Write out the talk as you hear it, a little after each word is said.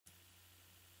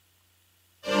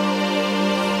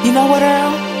You know what,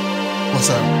 Earl? What's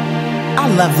up? I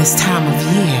love this time of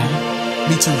year.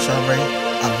 Me too, Sharray.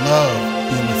 I love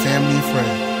being with family and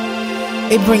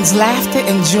friends. It brings laughter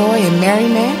and joy and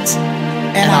merriment.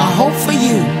 And our hope for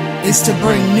you is to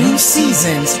bring new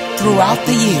seasons throughout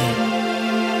the year.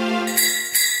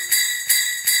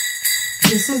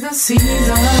 This is the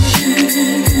season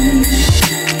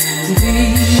to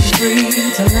be free,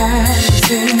 to laugh, to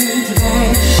sing, to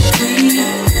dance, to free.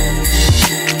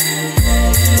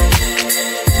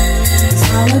 This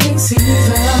holiday season,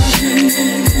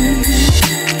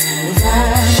 with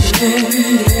laughter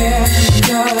in the air, and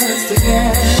just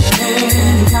together,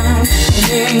 anytime and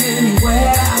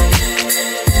anywhere.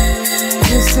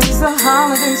 This is the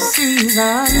holiday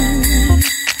season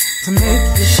to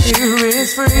make your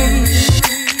spirits free.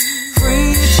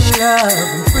 Free to love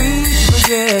and free to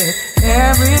forget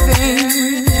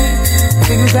everything.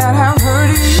 Things that have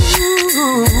hurt you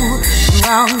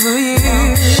throughout the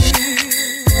year.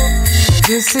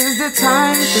 This is the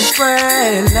time to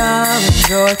spread love and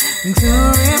joy and to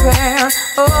repair.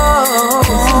 Oh,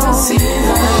 this is the season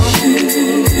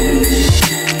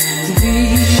to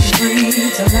be free,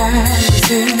 to laugh, to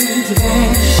sing, to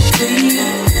dance, to free.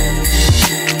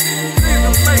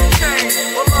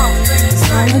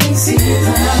 Holiday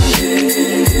season,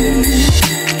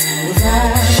 with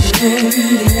laughter in the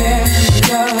air,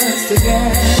 with us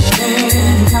together,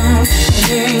 anytime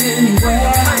and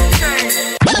anywhere.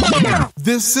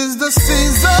 This is the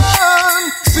season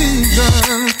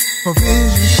for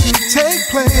visions to take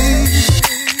place,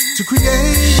 to create a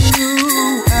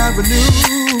new avenue,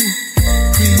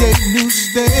 create new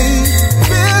states,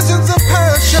 visions of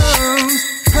passions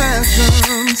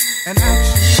and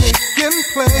action taking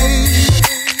place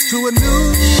to a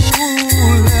new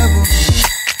level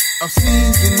of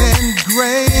season and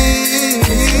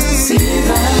grace.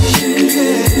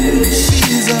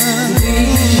 Season to be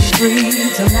free,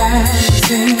 to laugh, to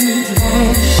sing, to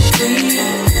dance, to free.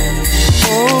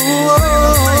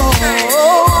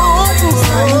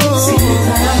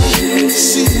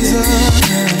 Season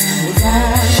with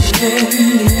laughter in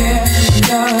the air,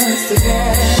 and us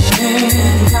together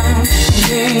anytime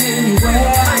and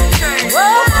anywhere.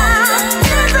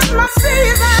 This is my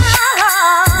season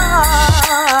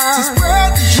to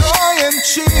spread joy and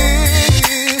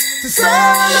cheer, to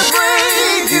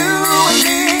celebrate you and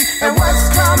me and what's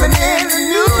coming in the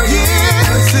new year.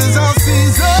 This is our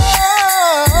season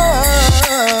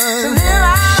to live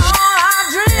out all our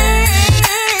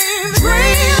dreams,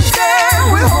 dreams that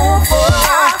we hope for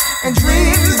and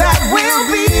dreams that will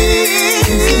be.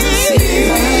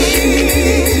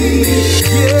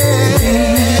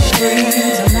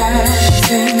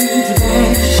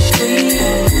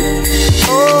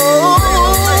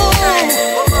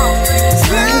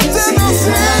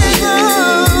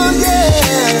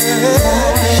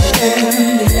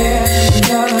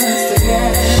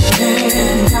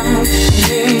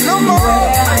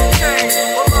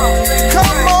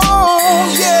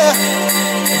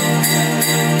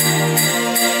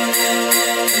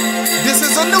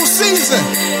 Season,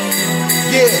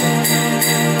 yeah.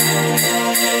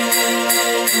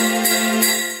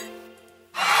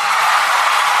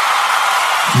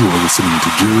 You are listening to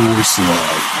Jerry Royce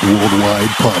Live Worldwide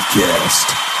Podcast.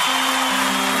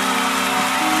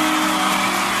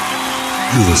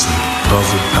 You listen to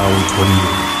Positive Power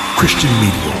 21 Christian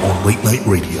Media on Late Night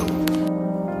Radio.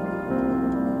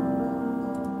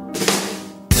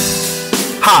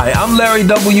 Hi, I'm Larry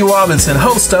W. Robinson,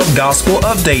 host of Gospel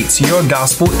Updates, your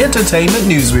gospel entertainment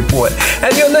news report.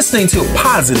 And you're listening to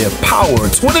Positive Power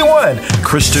 21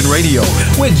 Christian Radio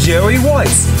with Jerry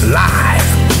Royce, live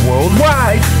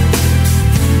worldwide.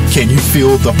 Can you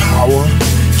feel the power?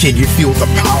 Can you feel the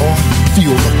power?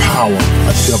 Feel the power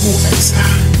of Double XI.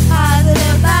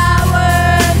 Positive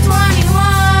Power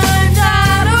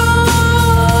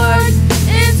 21.org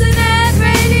Internet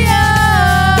Radio.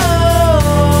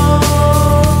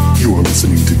 You are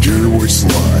listening to Jerry Royce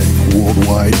Live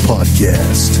Worldwide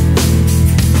Podcast.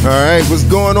 All right, what's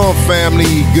going on,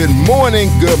 family? Good morning,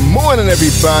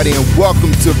 everybody, and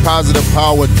welcome to Positive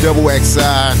Power Double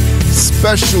XI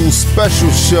special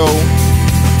show,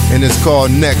 and it's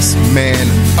called Next Man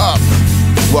Up.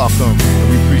 Welcome.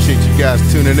 We appreciate you guys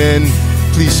tuning in.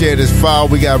 Please share this file.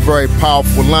 We got a very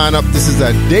powerful lineup. This is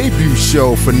our debut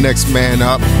show for Next Man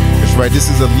Up. That's right. This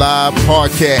is a live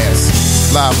podcast.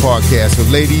 So,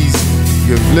 ladies,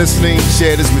 you're listening.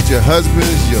 Share this with your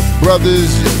husbands, your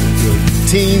brothers, your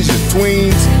teens, your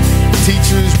tweens,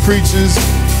 teachers, preachers.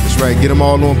 That's right. Get them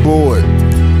all on board.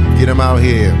 Get them out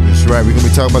here. That's right. We're going to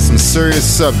be talking about some serious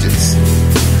subjects.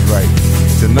 That's right.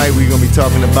 Tonight we're going to be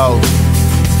talking about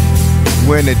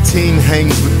when a teen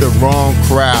hangs with the wrong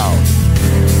crowd?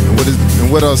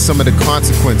 And what are some of the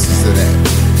consequences of that?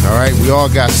 All right, we all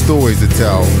got stories to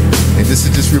tell. And this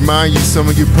is just remind you,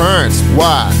 some of your parents,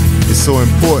 why it's so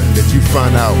important that you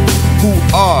find out who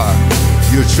are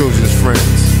your children's friends.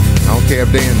 I don't care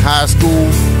if they're in high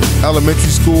school,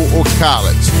 elementary school, or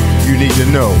college. You need to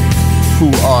know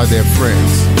who are their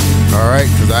friends. All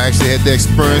right, because I actually had the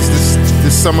experience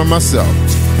this summer myself.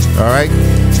 All right,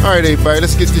 everybody,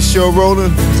 let's get this show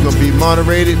rolling. It's going to be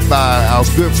moderated by our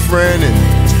good friend and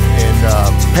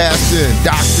pastor and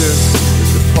doctor,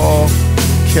 Mr. Paul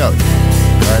Kelly.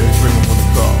 All right, let's bring him on the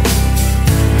call.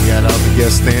 We got our other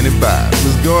guests standing by.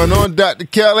 What's going on, Dr.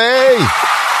 Kelly?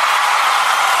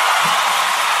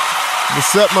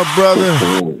 What's up, my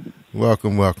brother?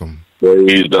 Welcome.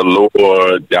 Praise the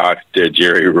Lord, Dr.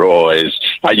 Jerry Royce.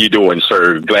 How you doing,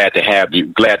 sir? Glad to have you.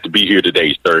 Glad to be here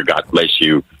today, sir. God bless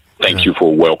you. Thank you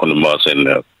for welcoming us and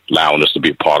allowing us to be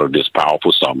a part of this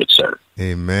powerful summit, sir.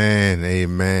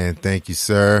 Amen. Thank you,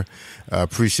 sir.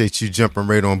 Appreciate you jumping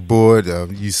right on board.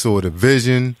 You saw the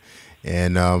vision,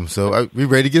 and so we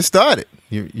ready to get started.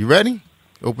 You ready?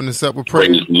 Open this up with prayer.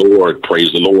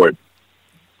 Praise the Lord.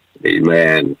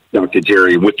 Amen. Dr.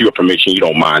 Jerry, with your permission, you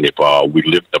don't mind if we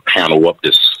lift the panel up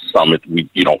this summit?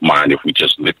 You don't mind if we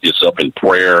just lift this up in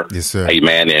prayer? Yes, sir.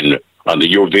 Amen. And under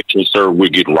your vision, sir, we'll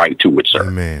get right to it, sir.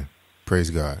 Amen. Praise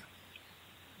God.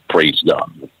 Praise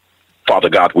God. Father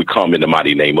God, we come in the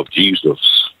mighty name of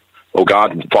Jesus. Oh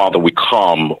God, Father, we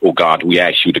come. Oh God, we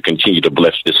ask you to continue to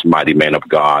bless this mighty man of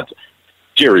God,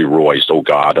 Jerry Royce, oh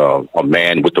God, a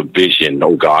man with a vision.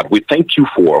 Oh God, we thank you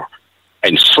for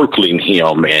encircling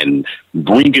him and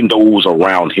bringing those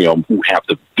around him who have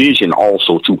the vision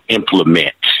also to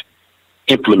implement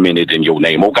it in your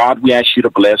name. Oh God, we ask you to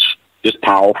bless this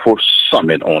powerful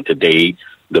summit on today,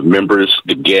 the members,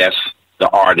 the guests, the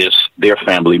artists, their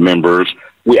family members.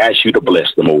 We ask you to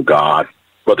bless them, oh God.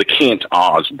 Brother Kent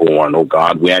Osbourne, oh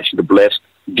God, we ask you to bless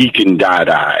Deacon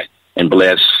Dada and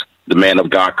bless the man of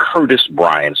God, Curtis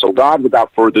Bryan. So, God,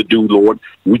 without further ado, Lord,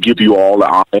 we give you all the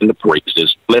honor and the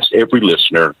praises. Bless every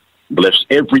listener. Bless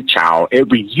every child,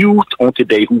 every youth on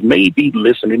today who may be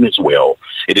listening as well.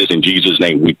 It is in Jesus'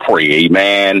 name we pray.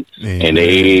 Amen. And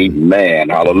amen.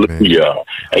 Hallelujah.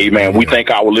 Amen. We thank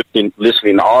our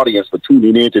listening audience for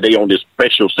tuning in today on this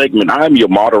special segment. I'm your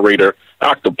moderator,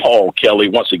 Dr. Paul Kelly.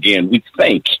 Once again, we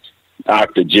thank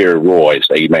Dr. Jerry Royce,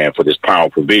 amen, for this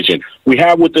powerful vision we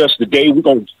have with us today. We're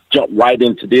going to jump right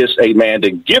into this, amen,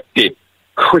 the gifted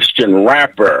Christian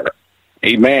rapper,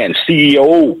 amen,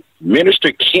 CEO,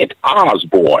 Minister Kent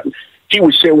Osbourne. He will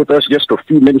share with us just a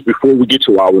few minutes before we get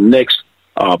to our next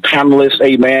panelist,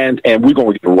 amen, and we're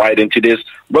going to get right into this.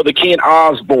 Brother Kent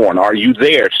Osbourne, are you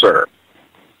there, sir?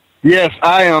 Yes,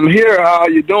 I am here. How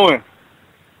are you doing?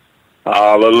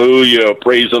 Hallelujah.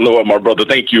 Praise the Lord, my brother.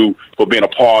 Thank you for being a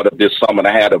part of this summit.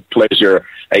 I had a pleasure,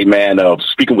 amen, of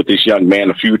speaking with this young man,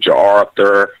 the future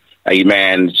author,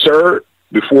 amen. Sir,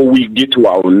 before we get to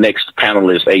our next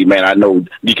panelist, amen, I know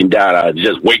Deacon Dada is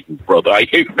just waiting, brother.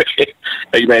 Amen.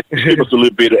 Give us a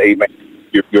little bit of, amen,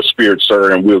 your spirit,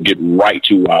 sir, and we'll get right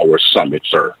to our summit,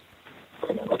 sir.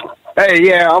 Hey,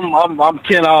 yeah, I'm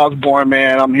Ken Osbourne,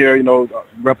 man. I'm here,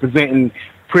 representing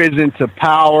Prison to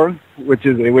Power, which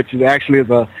is actually a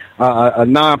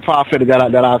nonprofit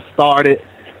that I started,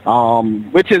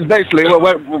 which is basically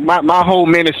what my whole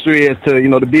ministry is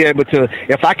to be able to,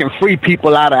 if I can free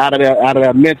people out of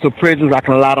their mental prisons, I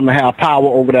can allow them to have power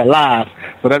over their lives.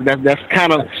 So that's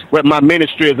kind of what my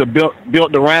ministry is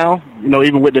built around.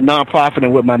 Even with the nonprofit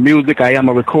and with my music, I am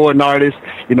a recording artist.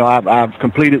 I've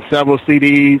completed several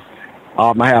CDs.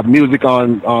 I have music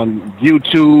on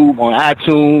YouTube, on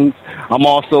iTunes. I'm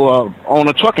also own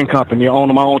a trucking company. I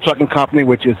own my own trucking company,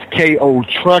 which is KO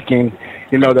Trucking,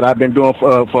 that I've been doing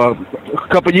for a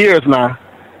couple of years now.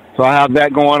 So I have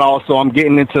that going also. I'm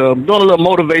getting into doing a little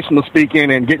motivational speaking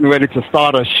and getting ready to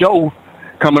start a show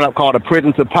coming up called the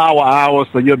Prison to Power Hour.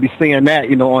 So you'll be seeing that,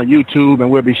 on YouTube,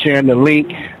 and we'll be sharing the link.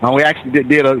 We actually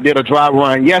did a dry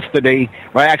run yesterday,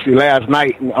 or actually last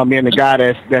night. I mean, the guy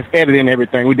that's editing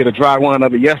everything, we did a dry run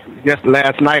of it just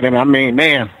last night, and I mean,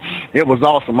 man, it was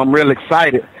awesome. I'm real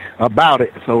excited about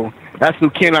it. So that's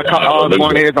who Ken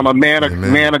Osbourne is. I'm a man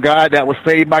of God that was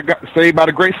saved by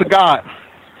the grace of God.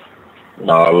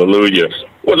 Hallelujah.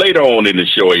 Well, later on in the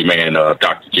show, amen,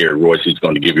 Dr. Jerry Royce is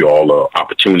going to give you all the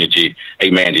opportunity,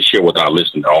 amen, to share with our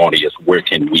listening audience where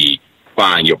can we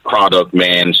find your product,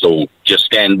 man. So just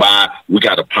stand by. We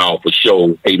got a powerful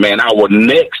show, amen. Our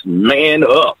next man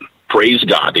up, praise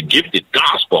God, the gifted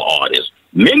gospel artist,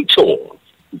 mentor,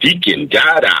 Deacon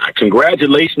Dada.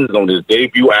 Congratulations on his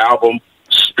debut album,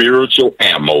 spiritual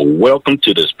ammo. Welcome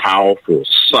to this powerful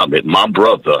summit, my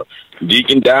brother.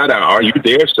 Deacon Dada, are you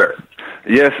there, sir?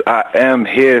 Yes, I am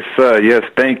here, sir. Yes,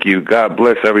 thank you. God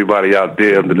bless everybody out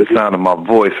there under the sound of my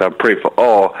voice. I pray for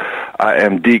all. I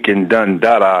am Deacon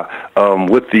Dada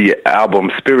with the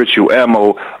album Spiritual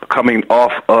Ammo, coming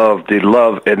off of the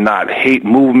Love and Not Hate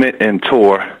movement and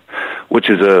tour,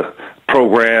 which is a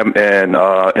program and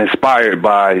inspired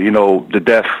by, the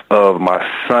death of my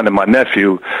son and my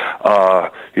nephew,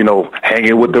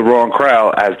 hanging with the wrong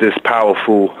crowd as this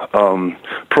powerful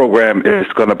program is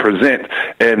going to present.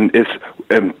 And it's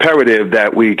imperative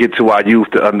that we get to our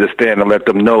youth to understand and let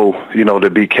them know, to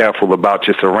be careful about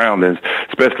your surroundings,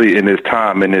 especially in this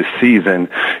time, in this season.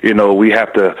 We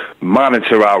have to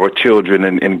monitor our children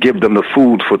and give them the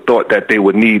food for thought that they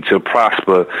would need to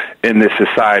prosper in this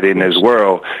society, in this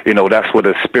world. That's where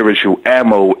the spiritual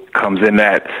ammo comes in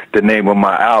at, the name of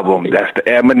my album. That's the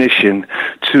ammunition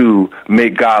to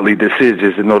make godly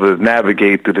decisions in order to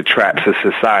navigate through the traps of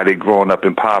society, growing up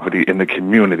in poverty in the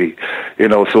community.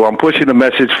 So I'm pushing the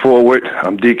message forward.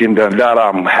 I'm Deacon Dada.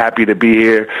 I'm happy to be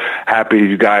here. Happy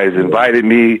you guys invited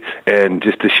me, and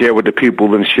just to share with the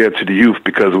people and share to the youth,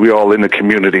 because we're all in the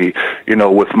community,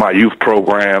 with my youth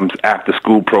programs, after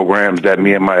school programs that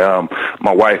me and my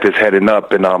wife is heading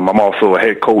up, and I'm also a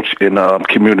head coach in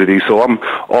community. So I'm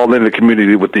all in the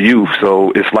community with the youth.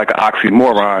 So it's like an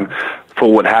oxymoron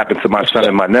for what happened to my son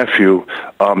and my nephew,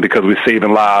 because we're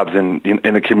saving lives in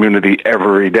the community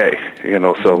every day.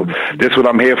 So this is what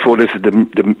I'm here for. This is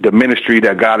the ministry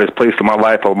that God has placed in my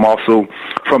life. I'm also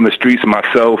from the streets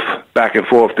myself, back and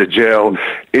forth to jail.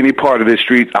 Any part of the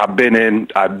streets I've been in,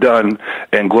 I've done,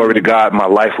 and glory to God, my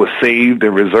life was saved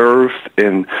and reserved,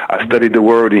 and I studied the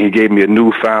Word, and He gave me a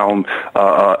newfound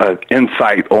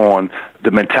insight on the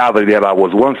mentality that I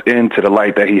was once in to the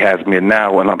light that He has me in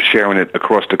now, and I'm sharing it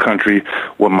across the country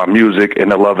with my music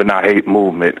and the Love and Not Hate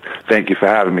movement. Thank you for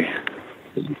having me.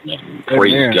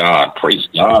 Praise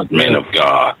God, man of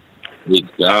God. Praise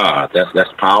God.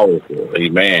 That's powerful.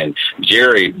 Amen.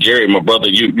 Jerry, my brother,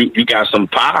 you got some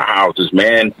powerhouses,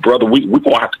 man. Brother, we're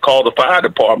gonna have to call the fire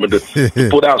department to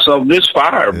put out some of this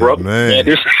fire, brother. Man,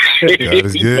 this God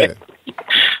is good.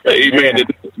 Amen.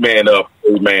 This man up,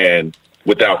 amen.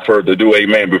 Without further ado,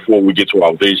 amen, before we get to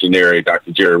our visionary,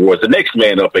 Dr. Jerry Royce, the next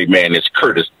man up, amen, is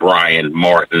Curtis Brian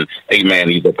Martin. Amen.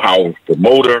 He's a powerful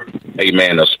promoter,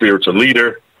 amen, a spiritual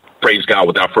leader. Praise God.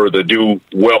 Without further ado,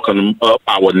 welcome up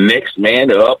our next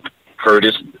man up,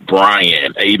 Curtis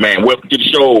Brian. Amen. Welcome to the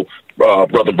show,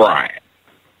 Brother Brian.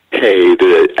 Hey,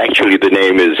 the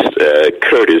name is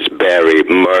Curtis Barry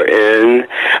Martin,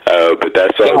 but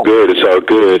that's all good. It's all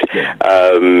good.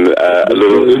 A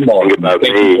little thing about me.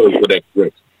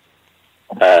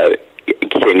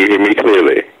 Can you hear me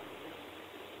clearly?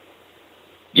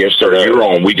 Yes, sir. You're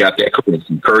on. We got that Curtis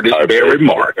Barry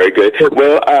Martin. Very good.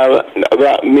 Well,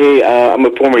 about me, I'm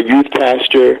a former youth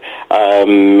pastor.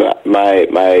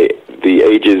 The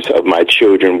ages of my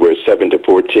children were 7 to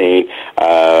 14.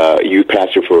 Youth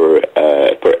pastor for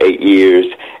 8 years,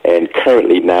 and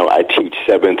currently now I teach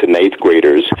 7th and 8th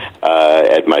graders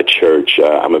at my church.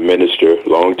 I'm a minister,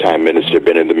 long-time minister,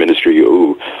 been in the ministry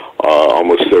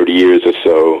almost 30 years or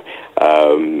so.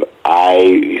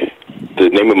 The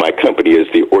name of my company is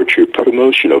the Orchard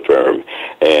Promotional Firm,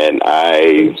 and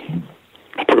I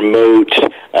promote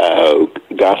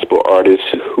gospel artists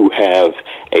who have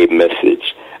a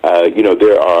message.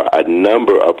 There are a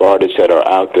number of artists that are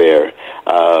out there,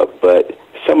 but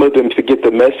some of them forget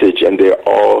the message, and they're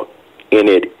all in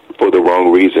it for the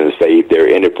wrong reasons. They're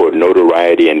in it for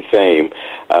notoriety and fame.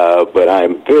 But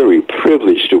I'm very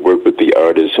privileged to work with the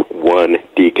artist, one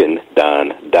Deacon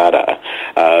Don Dada.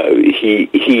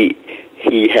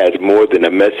 He has more than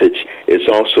a message. It's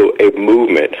also a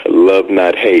movement, love,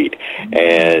 not hate.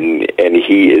 And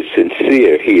he is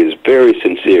sincere. He is very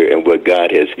sincere in what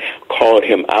God has called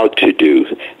him out to do,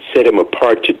 set him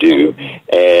apart to do.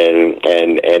 And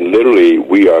literally,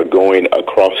 we are going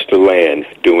across the land,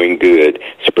 doing good,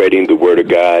 spreading the word of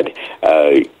God,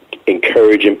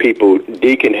 encouraging people.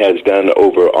 Deacon has done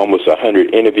over almost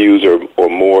 100 interviews or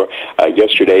more.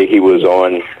 Yesterday, he was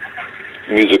on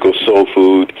Musical Soul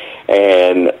Food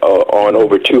and on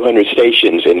over 200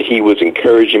 stations, and he was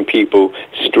encouraging people,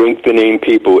 strengthening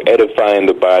people, edifying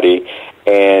the body,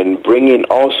 and bringing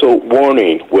also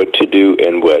warning what to do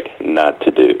and what not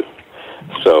to do.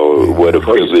 So what a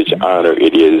privilege, honor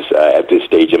it is at this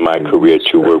stage in my career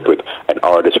to work with an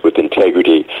artist with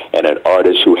integrity and an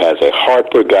artist who has a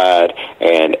heart for God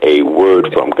and a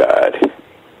word from God.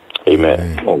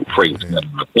 Amen. Oh, praise God.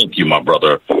 Thank you, my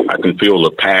brother. I can feel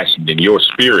the passion in your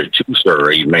spirit too,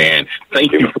 sir. Amen.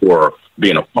 Thank you for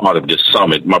being a part of this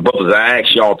summit. My brothers, I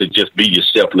ask y'all to just be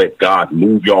yourself. Let God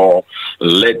move y'all.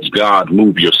 Let God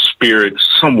move your spirit.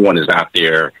 Someone is out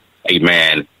there,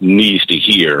 amen, needs to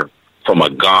hear from a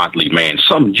godly man.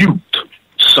 Some youth,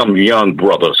 some young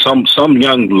brother, some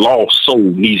young lost soul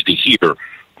needs to hear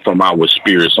from our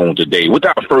spirits on today.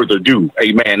 Without further ado,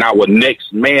 amen, our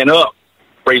next man up.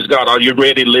 Praise God. Are you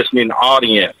ready, listening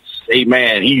audience?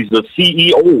 Amen. He's the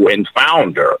CEO and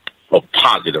founder of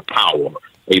Positive Power.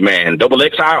 Amen.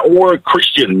 XXI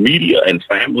Christian Media and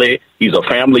Family. He's a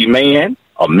family man,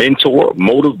 a mentor,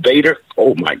 motivator.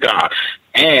 Oh, my God.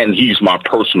 And he's my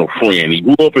personal friend. He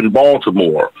grew up in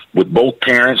Baltimore with both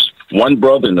parents, one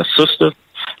brother and a sister.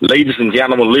 Ladies and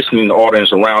gentlemen, listening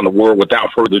audience around the world,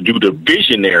 without further ado, the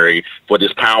visionary for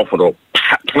this powerful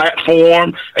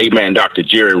platform, amen, Dr.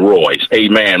 Jerry Royce.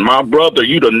 Amen. My brother,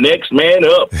 you the next man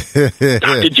up,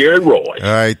 Dr. Jerry Royce.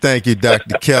 All right. Thank you,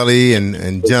 Dr. Kelly.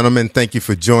 And gentlemen, thank you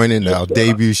for joining our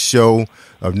debut show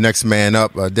of Next Man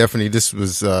Up. Definitely, this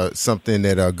was something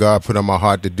that God put on my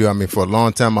heart to do. I mean, for a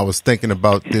long time, I was thinking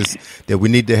about this, that we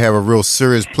need to have a real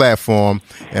serious platform.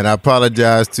 And I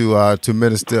apologize to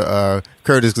Minister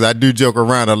Curtis, because I do joke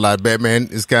around a lot. Batman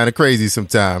is kind of crazy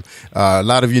sometimes. A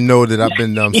lot of you know that I've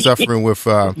been suffering with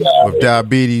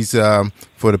diabetes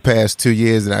for the past 2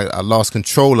 years, and I lost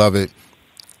control of it.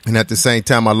 And at the same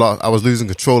time, I was losing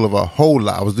control of a whole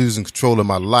lot. I was losing control of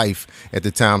my life at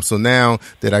the time. So now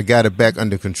that I got it back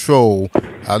under control,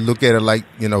 I look at it like,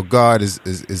 you know, God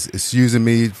is using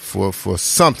me for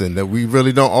something that we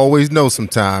really don't always know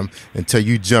sometimes until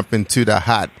you jump into the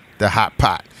hot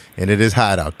pot. And it is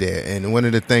hot out there. And one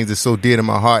of the things that's so dear to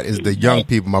my heart is the young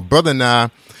people. My brother and I,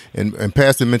 and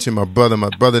Pastor mentioned my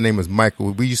brother's name was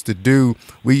Michael. We used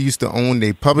to own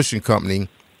a publishing company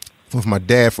with my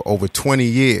dad for over 20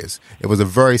 years. It was a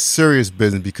very serious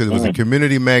business because it was a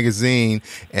community magazine,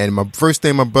 and my first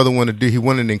thing my brother wanted to do, he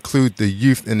wanted to include the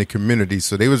youth in the community.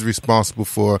 So they was responsible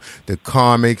for the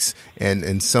comics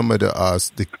and some of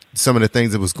the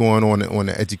things that was going on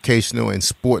the educational and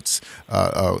sports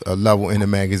level in the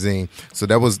magazine. So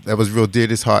that was real dear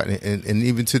to his heart, and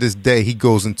even to this day, he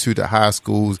goes into the high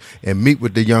schools and meet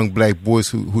with the young black boys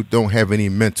who don't have any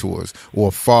mentors or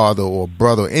a father or a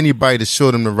brother or anybody to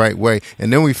show them the right way.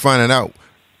 And then we find out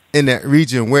in that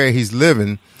region where he's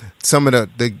living, some of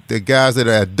the guys that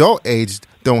are adult aged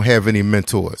don't have any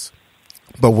mentors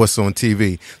but what's on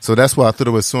TV. So that's why I thought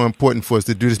it was so important for us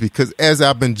to do this, because as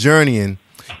I've been journeying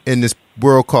in this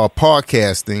world called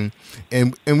podcasting,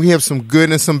 and we have some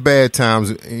good and some bad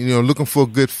times, you know, looking for a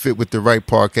good fit with the right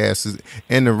podcasters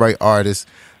and the right artists,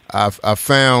 I've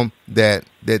found that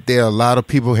there are a lot of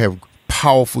people who have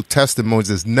powerful testimonies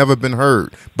that's never been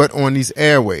heard, but on these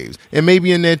airwaves, and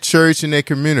maybe in their church, in their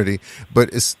community.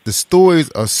 But the stories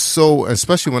are so,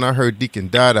 especially when I heard Deacon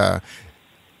Don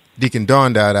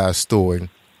Dada's story,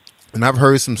 and I've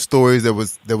heard some stories that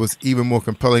was even more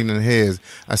compelling than his.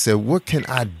 I said, what can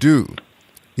I do?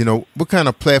 You know, what kind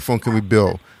of platform can we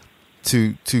build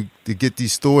to get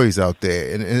these stories out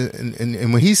there?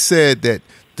 And when he said that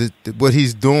what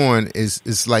he's doing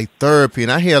is like therapy,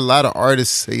 and I hear a lot of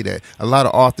artists say that, a lot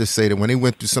of authors say that when they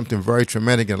went through something very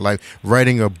traumatic in life,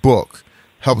 writing a book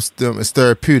helps them. It's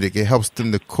therapeutic. It helps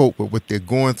them to cope with what they're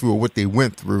going through or what they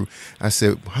went through. I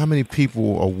said, how many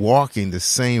people are walking the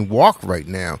same walk right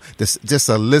now? That's just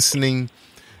a listening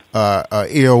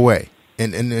ear away.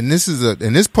 And this is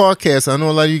in this podcast, I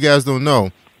know a lot of you guys don't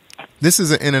know, this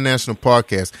is an international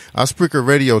podcast. Our Spreaker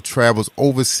Radio travels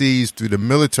overseas through the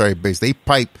military base. They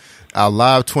pipe our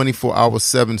live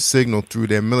 24/7 signal through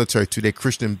their military to their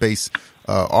Christian-based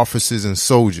officers and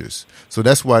soldiers. So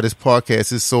that's why this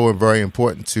podcast is so very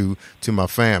important to my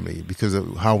family, because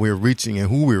of how we're reaching and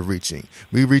who we're reaching.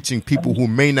 We're reaching people who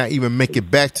may not even make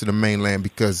it back to the mainland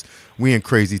because we're in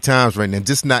crazy times right now,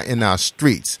 just not in our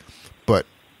streets, but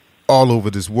all over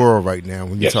this world right now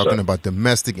when you're talking about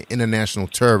domestic and international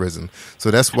terrorism.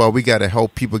 So that's why we got to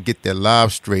help people get their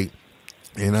lives straight.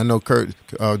 And I know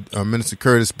Minister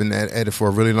Curtis has been at it for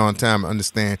a really long time,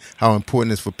 understand how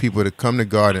important it is for people to come to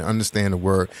God and understand the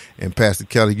word. And Pastor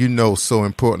Kelly, you know, so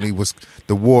importantly was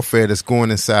the warfare that's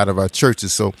going inside of our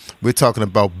churches. So we're talking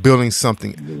about building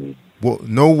something. Well,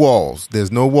 no walls.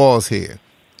 There's no walls here.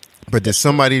 But there's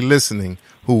somebody listening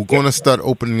who's going to start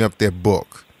opening up their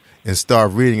book and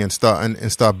start reading and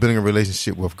start building a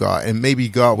relationship with God. And maybe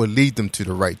God will lead them to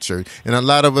the right church. And a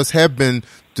lot of us have been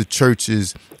to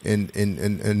churches and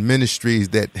ministries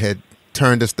that had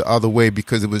turned us the other way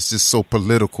because it was just so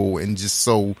political and just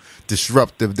so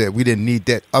disruptive that we didn't need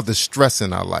that other stress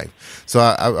in our life. So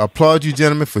I applaud you,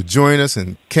 gentlemen, for joining us.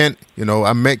 And Kent, you know,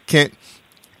 I met Kent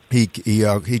He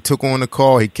took on the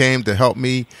call. He came to help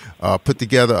me put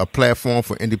together a platform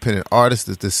for independent artists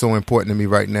that's so important to me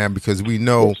right now, because we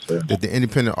know that the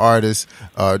independent artists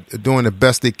are doing the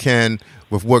best they can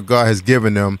with what God has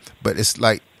given them. But it's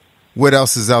like, what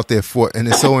else is out there for? And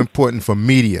it's so important for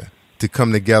media to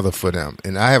come together for them.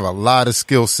 And I have a lot of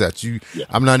skill sets.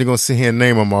 I'm not even going to sit here and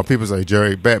name them all. People say,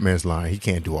 Jerry, Batman's lying. He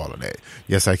can't do all of that.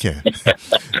 Yes, I can.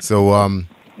 So,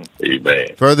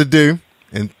 Amen. Further ado.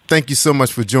 And thank you so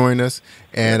much for joining us.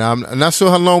 And I'm not sure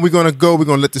how long we're going to go. We're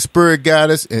going to let the Spirit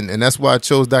guide us. And that's why I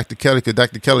chose Dr. Kelly, because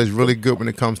Dr. Kelly is really good when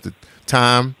it comes to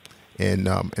time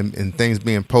and things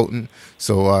being potent.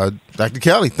 So, Dr.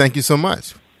 Kelly, thank you so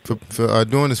much for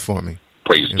doing this for me.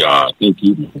 Praise God. Thank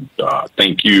you, God.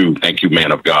 Thank you,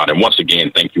 man of God. And once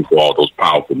again, thank you for all those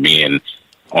powerful men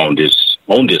on this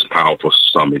powerful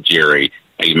summit, Jerry.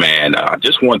 Amen. I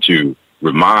just want to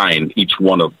remind each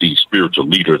one of these spiritual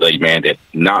leaders, amen, that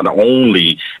not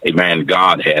only, amen,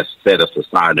 God has set us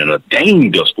aside and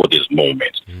ordained us for this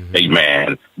moment,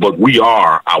 amen, but we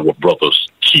are our brother's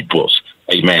keepers,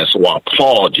 amen. So I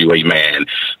applaud you, amen.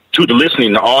 To the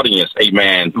listening audience,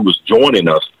 amen, who is joining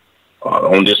us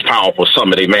on this powerful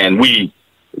summit, amen,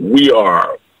 we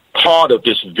are part of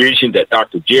this vision that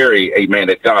Dr. Jerry, amen,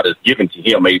 that God has given to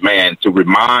him, amen, to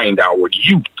remind our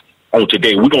youth on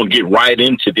today. We're going to get right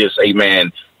into this,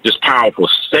 amen, this powerful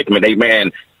segment,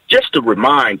 amen, just to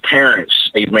remind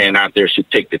parents, amen, out there should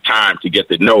take the time to get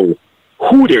to know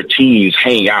who their teens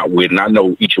hang out with. And I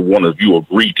know each one of you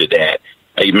agree to that,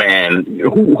 amen,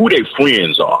 who their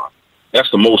friends are.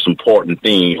 That's the most important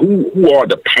thing. Who are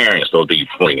the parents of these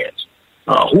friends?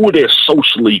 Who are they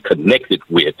socially connected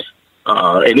with?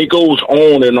 And it goes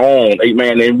on,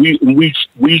 amen. And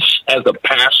we as a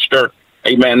pastor,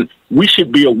 amen, we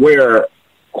should be aware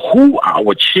who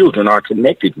our children are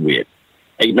connected with,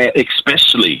 amen,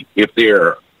 especially if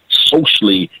they're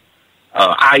socially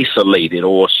isolated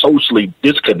or socially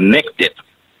disconnected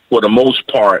for the most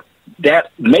part.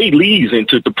 That may lead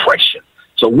into depression.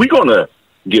 So we're going to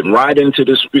get right into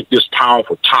this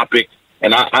powerful topic.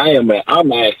 And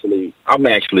I'm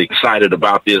actually excited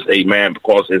about this, amen,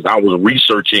 because as I was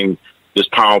researching this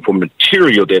powerful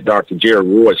material that Dr. Jerry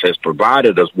Royce has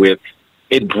provided us with,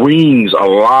 it brings a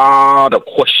lot of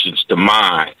questions to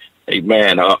mind,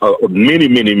 amen,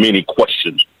 many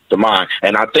questions to mind.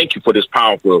 And I thank you for this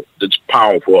powerful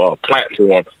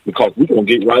platform, because we're going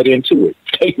to get right into it,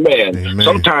 amen.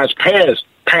 Sometimes parents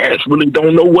really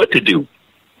don't know what to do,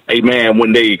 amen,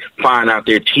 when they find out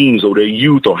their teens or their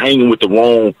youth are hanging with the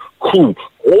wrong crew.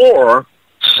 Or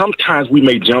sometimes we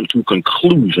may jump to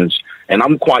conclusions, and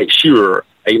I'm quite sure,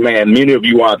 amen, many of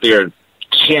you out there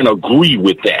can agree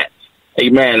with that.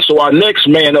 Amen. So our next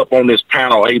man up on this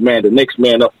panel, amen, the next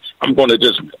man up, I'm going to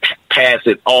just pass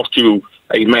it off to,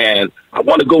 amen, I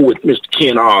want to go with Mr.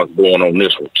 Ken Osbourbe on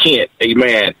this one. Kent,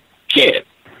 amen. Kent,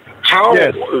 how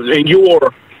in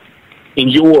your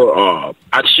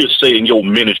I should say in your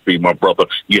ministry, my brother,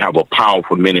 you have a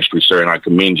powerful ministry, sir, and I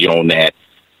commend you on that.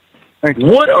 Thank you.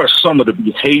 What are some of the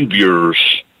behaviors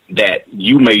that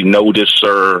you may notice,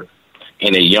 sir,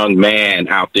 in a young man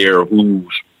out there who's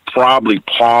probably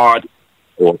part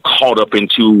or caught up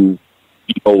into,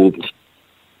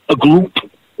 a group,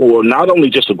 or not only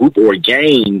just a group or a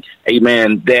gang,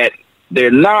 amen, that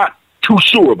they're not too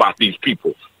sure about these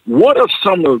people? What are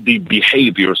some of the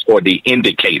behaviors or the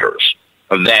indicators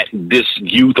of that this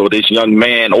youth or this young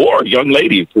man or young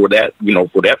lady for that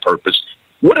purpose,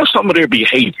 what are some of their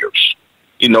behaviors,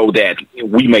 that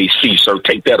we may see, sir?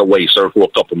 Take that away, sir, for a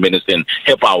couple minutes and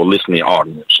help our listening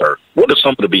audience, sir. What are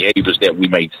some of the behaviors that we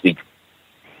may see?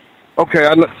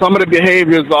 Okay, some of the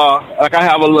behaviors are, like, I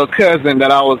have a little cousin that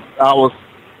I was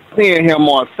seeing him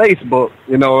on Facebook,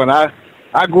 and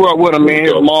I grew up with him, man.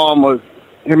 His mom was,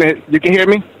 you can hear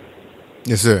me?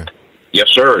 Yes, sir. Yes,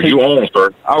 sir. You on,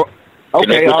 sir.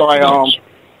 Okay, all right.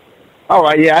 All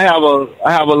right, yeah, I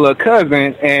have a little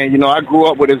cousin, and, I grew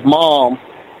up with his mom.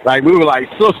 Like, we were like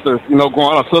sisters,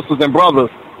 growing up, sisters and brothers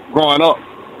growing up.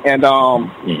 And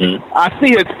I see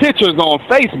his pictures on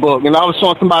Facebook. I was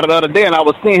showing somebody the other day, and I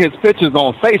was seeing his pictures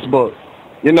on Facebook.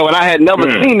 And I had never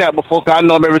seen that before, because I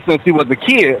know him ever since he was a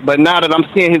kid. But now that I'm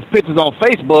seeing his pictures on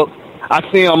Facebook, I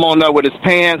see him on there with his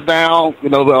pants down,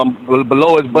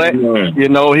 below his butt.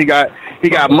 He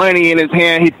got money in his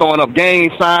hand. He throwing up gang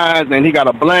signs, and he got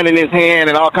a blunt in his hand,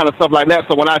 and all kind of stuff like that.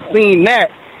 So when I seen that,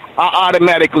 I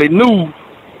automatically knew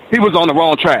he was on the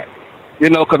wrong track.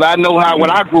 Because I know how,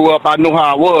 when I grew up, I knew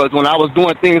how I was. When I was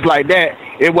doing things like that,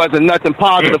 it wasn't nothing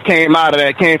positive came out of that.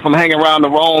 It came from hanging around the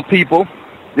wrong people,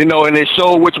 and it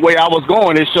showed which way I was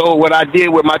going. It showed what I did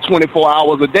with my 24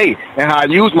 hours a day and how I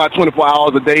used my 24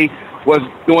 hours a day was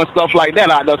doing stuff like that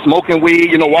out there, smoking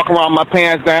weed, walking around with my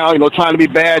pants down, trying to be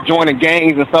bad, joining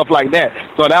gangs and stuff like that.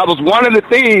 So that was one of the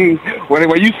things, when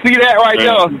you see that right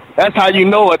there, that's how you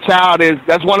know a child is,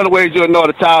 that's one of the ways you'll know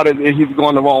the child is he's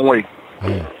going the wrong way.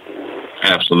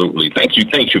 Absolutely. Thank you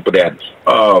for that.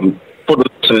 For the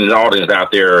listeners and audience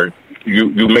out there,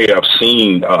 you may have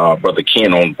seen Brother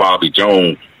Ken on Bobby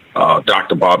Jones,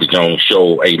 Dr. Bobby Jones'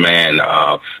 show. Amen.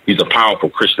 He's a powerful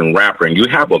Christian rapper, and you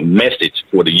have a message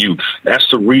for the youth. That's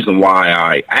the reason why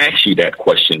I asked you that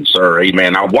question, sir.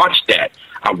 Amen. I watched that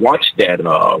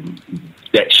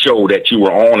that show that you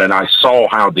were on, and I saw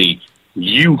how the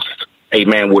youth,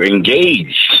 amen, were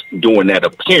engaged during that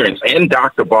appearance. And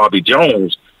Dr. Bobby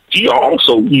Jones, he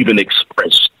also even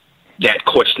expressed that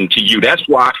question to you. That's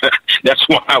why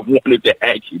I wanted to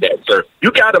ask you that, sir.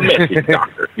 You got a message,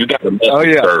 doctor. You got a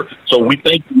message, sir. So we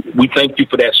thank you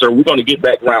for that, sir. We're going to get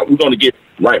back around. We're going to get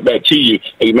right back to you,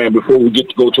 amen, before we get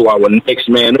to go to our next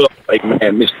man up,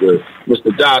 amen,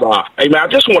 Mr. Dada. Amen, I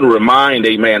just want to remind,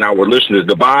 amen, our listeners,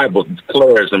 the Bible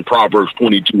declares in Proverbs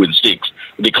 22:6,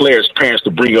 declares parents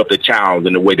to bring up the child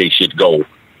in the way they should go.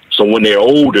 So when they're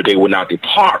older, they will not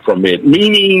depart from it,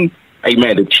 meaning,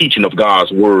 amen, the teaching of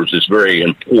God's words is very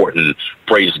important.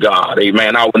 Praise God.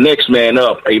 Amen. Our next man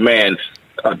up, amen,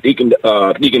 Deacon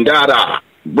Dada.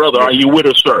 Brother, are you with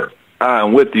us, sir?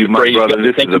 I'm with you, my Praise brother. God.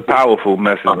 This Thank is a you. powerful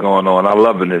message going on. I'm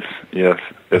loving this. Yes,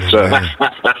 sir.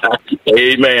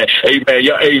 Amen.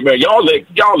 Amen.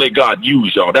 Y'all let God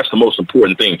use y'all. That's the most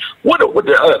important thing.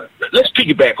 Let's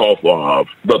piggyback off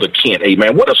Brother Kent.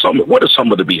 Amen. What are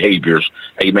some of the behaviors,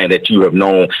 amen, that you have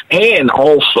known, and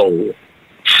also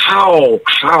how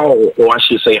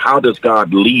does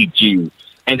God lead you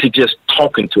into just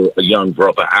talking to a young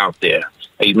brother out there?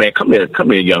 Hey man, come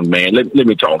here, young man. Let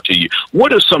me talk to you.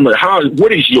 What is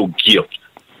your gift?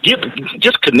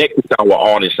 Just connect with our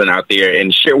audience and out there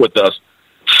and share with us,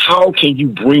 how can you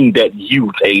bring that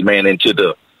youth, amen, into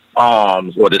the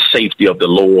arms or the safety of the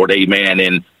Lord,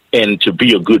 amen, and to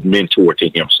be a good mentor to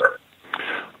him, sir?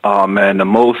 Oh man, the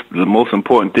most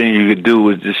important thing you could do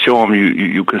is just show them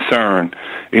you concern,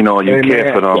 and you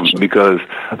care for them, because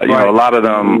a lot of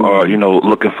them are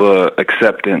looking for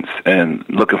acceptance and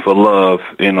looking for love,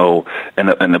 in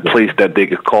a place that they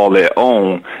could call their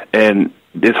own, and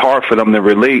it's hard for them to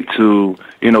relate to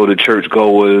the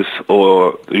churchgoers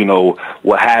or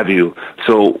what have you.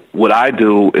 So what I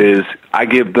do is I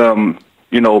give them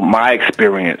my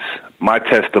experience, my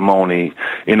testimony,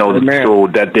 so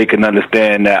that they can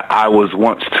understand that I was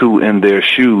once too in their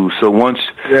shoes. So once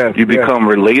you become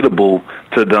relatable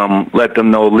to them, let them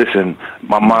know, listen,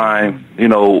 my mind,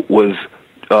 was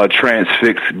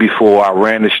transfixed before I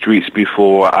ran the streets,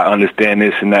 before I understand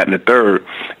this and that and the third,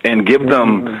 and give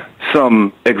them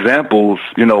some examples.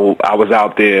 I was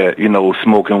out there,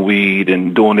 smoking weed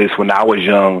and doing this when I was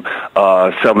young,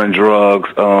 selling drugs,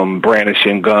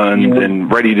 brandishing guns, and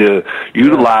ready to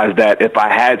utilize that if I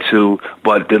had to,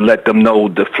 but to let them know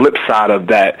the flip side of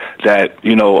that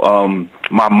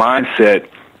my mindset,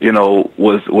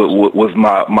 was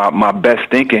my best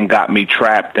thinking got me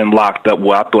trapped and locked up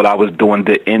where I thought I was doing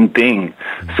the end thing.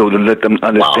 So to let them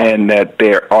understand that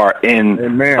they are in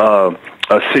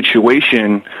a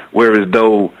situation where as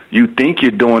though you think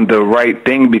you're doing the right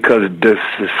thing because the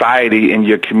society and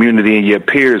your community and your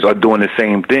peers are doing the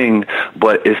same thing,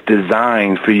 but it's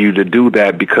designed for you to do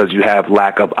that because you have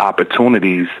lack of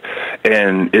opportunities,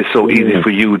 and it's so easy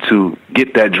for you to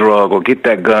get that drug or get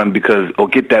that gun or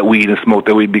get that weed and smoke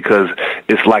that weed because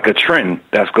it's like a trend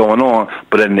that's going on,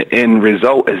 but in the end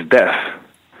result is death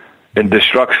and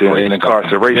destruction and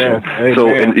incarceration.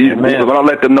 When I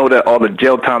let them know that all the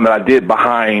jail time that I did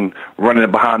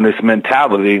running behind this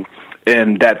mentality,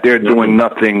 and that they're doing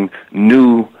nothing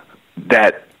new,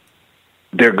 that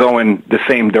they're going the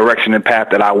same direction and path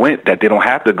that I went, that they don't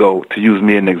have to go, to use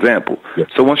me as an example.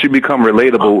 So once you become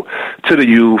relatable to the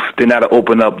youth, then that'll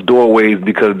open up doorways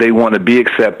because they want to be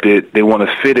accepted, they want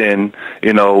to fit in,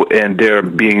 and they're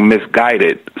being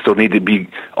misguided. So need to be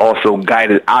also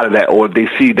guided out of that. Or if they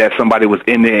see that somebody was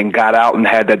in there and got out and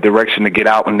had that direction to get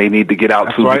out, and they need to get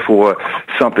out before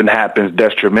something happens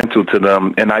detrimental to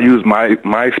them. And I use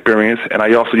my experience, and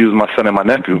I also use my son and my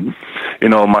nephew.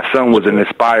 My son was an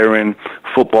aspiring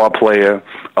football player.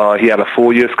 He had a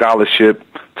 4-year scholarship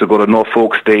to go to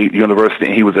Norfolk State University,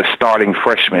 and he was a starting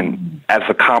freshman. As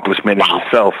accomplishment in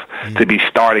itself to be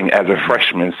starting as a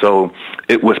freshman. So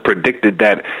it was predicted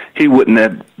that he wouldn't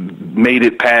have made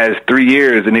it past 3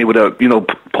 years, and they would have,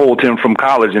 pulled him from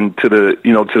college into the,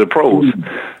 to the pros,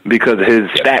 because his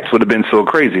stats would have been so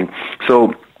crazy.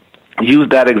 So use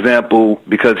that example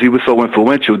because he was so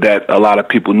influential that a lot of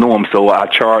people knew him. So I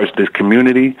charged this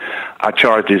community, I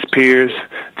charged his peers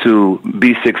to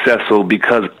be successful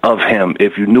because of him.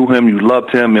 If you knew him, you loved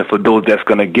him. And for those that's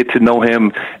going to get to know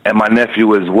him, and my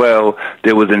nephew as well,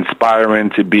 it was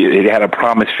inspiring to be, it had a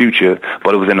promised future,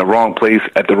 but it was in the wrong place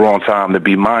at the wrong time to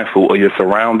be mindful of your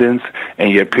surroundings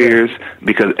and your peers,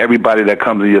 because everybody that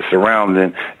comes to your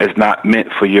surrounding is not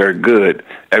meant for your good.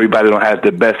 Everybody don't have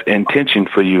the best intention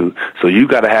for you. So you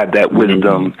got to have that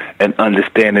wisdom and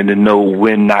understanding to know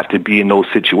when not to be in those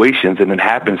situations. And it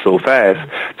happens so fast,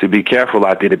 to be careful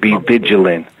out there, to be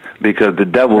vigilant, because the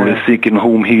devil is seeking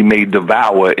whom he may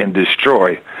devour and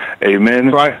destroy. Amen.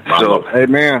 Right. So,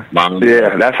 amen.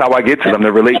 Yeah, that's how I get to them,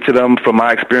 to relate to them from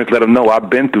my experience, let them know I've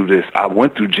been through this. I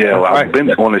went through jail. I've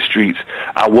been on the streets.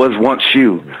 I was once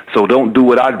you. So don't do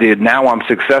what I did. Now I'm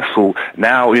successful.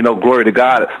 Now, glory to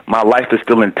God, my life is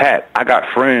still intact. I got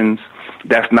friends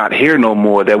that's not here no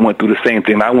more that went through the same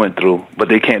thing I went through, but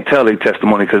they can't tell their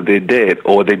testimony because they're dead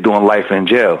or they're doing life in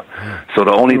jail. So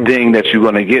the only thing that you're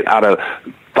going to get out of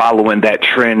following that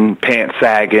trend, pants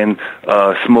sagging,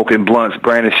 smoking blunts,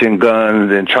 brandishing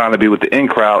guns, and trying to be with the in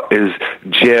crowd is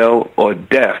jail or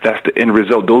death. That's the end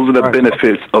result. Those are the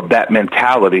benefits of that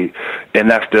mentality,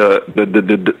 and that's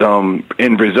the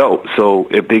end result. So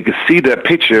if they could see that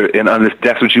picture and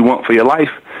that's what you want for your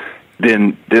life,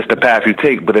 then that's the path you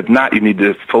take. But if not, you need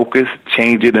to focus,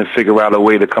 change it, and figure out a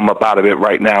way to come up out of it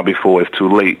right now before it's too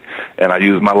late. And I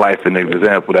use my life as an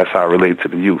example. That's how I relate to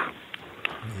the youth.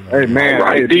 Amen.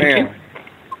 Right, amen. Deacon.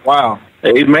 Wow.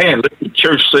 Amen. Let the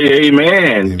church say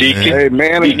amen, Deacon.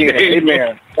 Amen. Deacon,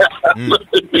 Amen.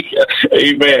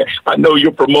 Amen. I know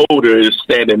your promoter is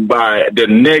standing by. The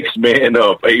next man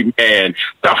up, amen.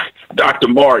 Dr.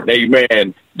 Martin,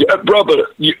 amen. Brother,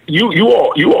 you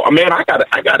all, man. I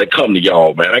gotta come to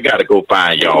y'all, man. I gotta go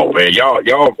find y'all, man. Y'all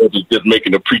just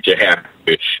making the preacher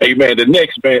happy, amen. The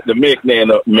next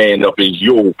man up is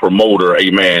your promoter,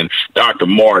 amen. Dr.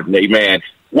 Martin, amen.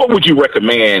 What would you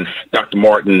recommend, Dr.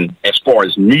 Martin, as far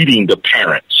as meeting the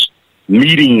parents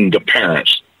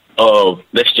of,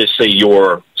 let's just say,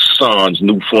 your son's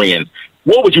new friend?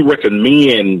 What would you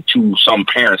recommend to some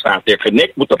parents out there?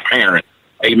 Connect with the parent,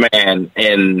 amen,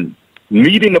 and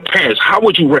meeting the parents. How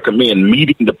would you recommend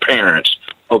meeting the parents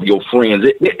of your friends?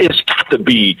 It's got to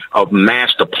be a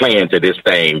master plan to this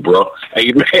thing, bro.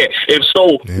 Amen. If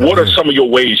so, what are some of your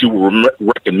ways you would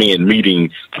recommend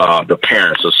meeting the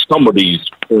parents of some of these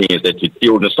friends that your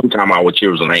children, sometimes our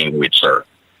children ain't with, sir?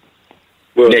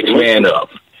 Well, next man up.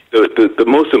 The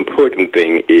most important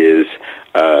thing is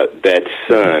that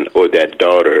son or that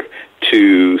daughter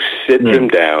to sit them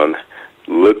down,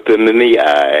 look them in the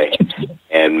eye,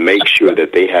 and make sure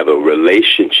that they have a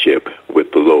relationship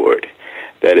with the Lord.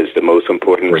 That is the most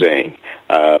important thing.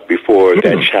 Before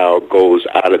that child goes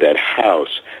out of that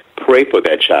house, pray for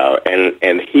that child,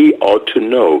 and he ought to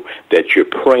know that you're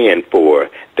praying for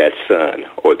that son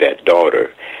or that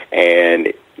daughter.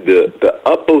 And the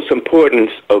utmost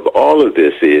importance of all of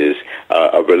this is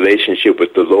a relationship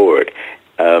with the Lord.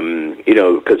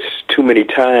 Because too many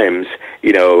times,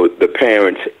 the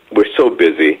parents, we're so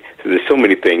busy. There's so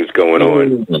many things going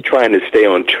on. Trying to stay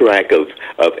on track of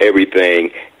everything.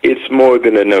 It's more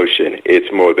than a notion.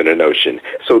 It's more than a notion.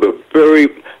 So the very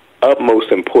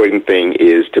utmost important thing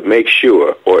is to make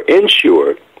sure or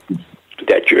ensure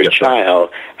that your child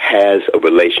has a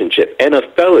relationship and a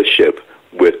fellowship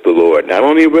with the Lord. Not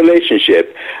only a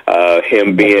relationship,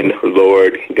 him being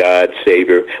Lord, God,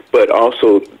 Savior, but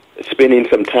also spending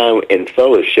some time in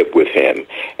fellowship with him,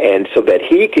 and so that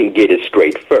he can get it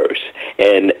straight first,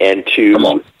 and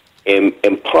to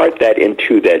impart that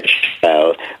into that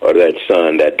child or that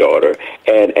son, that daughter,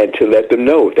 and to let them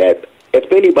know that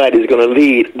if anybody's going to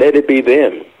lead, let it be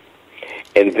them.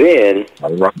 And then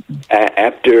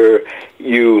after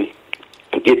you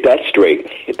get that straight,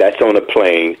 that's on a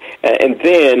plane, and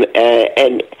then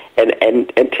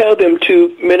and tell them to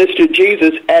administer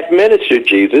Jesus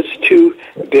to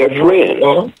their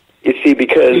friends. You see,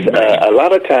 because a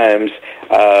lot of times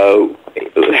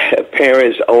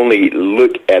parents only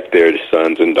look at their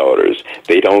sons and daughters.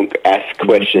 They don't ask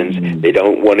questions. They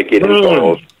don't want to get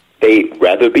involved. They'd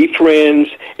rather be friends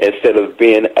instead of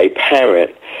being a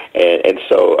parent. And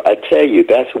so I tell you,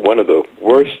 that's one of the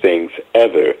worst things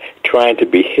ever, trying to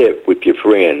be hip with your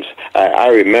friends. I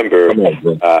remember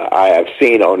I have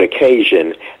seen on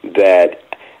occasion that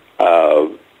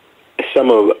some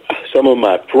of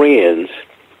my friends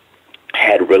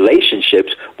had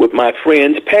relationships with my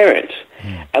friends' parents.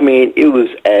 I mean, it was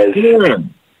as...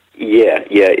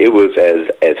 it was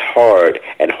as hard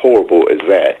and horrible as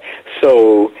that.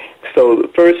 So So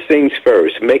first things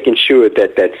first, making sure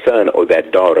that that son or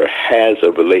that daughter has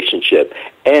a relationship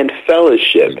and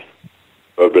fellowship.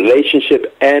 A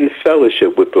relationship and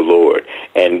fellowship with the Lord,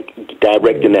 and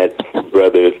directing that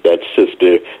brother, that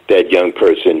sister, that young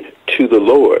person to the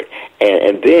Lord,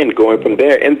 and then going from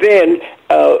there. And then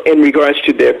in regards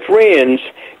to their friends,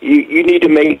 you need to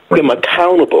make them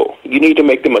accountable. You need to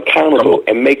make them accountable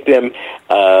and make them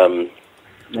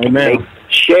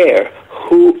share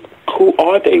who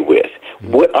are they with.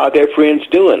 What are their friends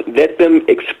doing? Let them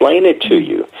explain it to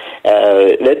you.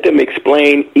 Let them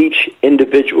explain each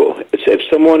individual. If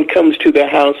someone comes to their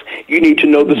house, you need to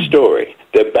know the story,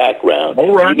 their background.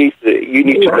 Right. You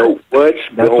need to know what's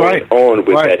going on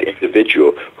with that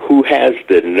individual who has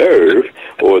the nerve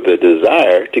or the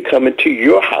desire to come into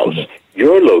your house,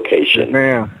 your location.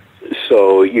 Man.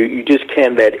 So you just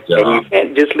can't and you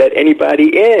can't just let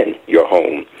anybody in your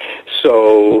home.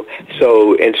 So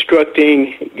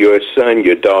instructing your son,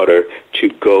 your daughter to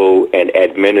go and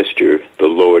administer the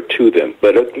Lord to them.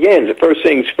 But again, the first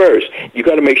things first, you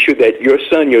got to make sure that your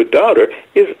son, your daughter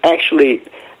is actually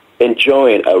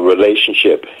enjoying a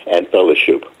relationship and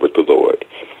fellowship with the Lord.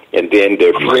 And then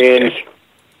their friends,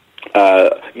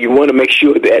 you want to make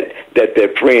sure that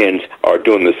their friends are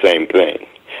doing the same thing.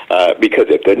 Because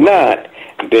if they're not,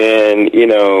 then,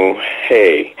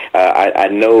 hey, I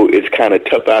know it's kind of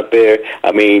tough out there.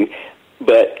 I mean,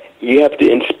 but you have to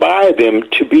inspire them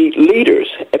to be leaders.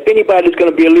 If anybody's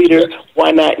going to be a leader,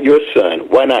 why not your son?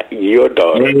 Why not your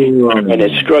daughter? And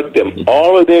instruct them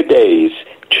all of their days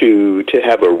to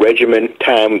have a regimen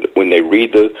time when they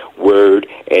read the Word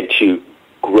and to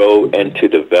grow and to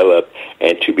develop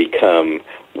and to become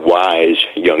wise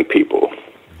young people.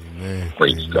 Amen.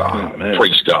 Praise God. Amen.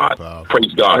 Praise God. Wow.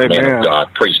 Praise God, Amen. man of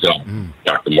God. Praise God.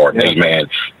 Dr. Martin, amen.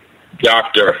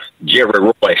 Dr. Jerry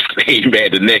Roy,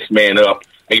 amen, the next man up.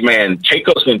 Amen. Take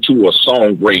us into a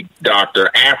song break, Doctor,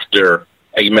 after,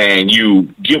 amen,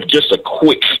 you give just a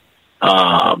quick,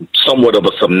 somewhat of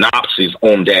a synopsis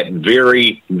on that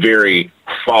very, very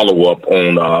follow-up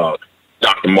on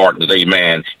Dr. Martin's,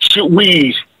 amen. Should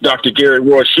we, Dr. Gary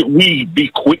Roy, should we be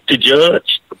quick to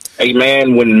judge,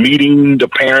 amen, when meeting the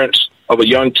parents of a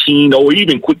young teen, or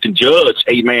even quick to judge,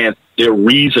 amen, their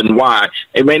reason why?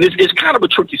 Amen, it's kind of a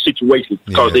tricky situation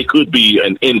because they could be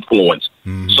an influence.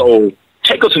 So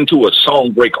take us into a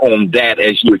song break on that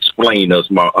as you explain us,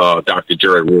 Dr.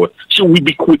 Jerry Roy. Should we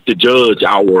be quick to judge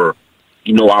our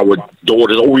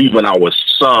daughters or even our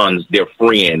sons, their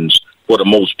friends, for the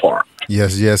most part?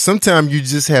 Yes. Sometimes you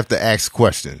just have to ask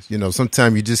questions.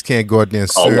 Sometimes you just can't go out there and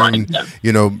certain,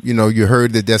 you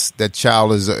heard that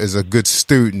child is a good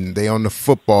student. They on the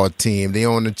football team, they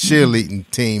on the cheerleading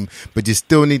team, but you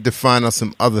still need to find out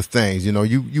some other things.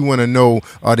 You want to know,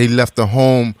 are they left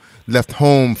home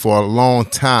for a long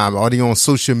time? Are they on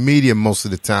social media most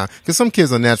of the time? Because some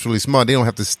kids are naturally smart. They don't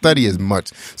have to study as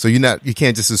much. So you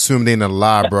can't just assume they're in the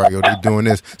library or they're doing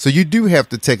this. So you do have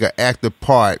to take an active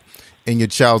part in your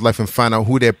child's life and find out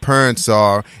who their parents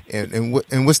are and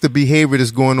what's the behavior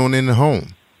that's going on in the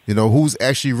home. Who's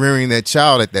actually rearing that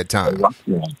child at that time.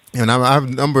 And I have a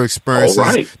number of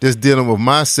experiences just dealing with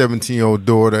my 17-year-old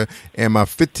daughter and my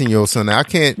 15-year-old son. Now, I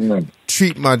can't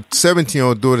treat my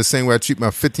 17-year-old daughter the same way I treat my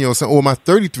 15-year-old son or my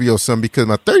 33-year-old son, because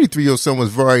my 33-year-old son was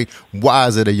very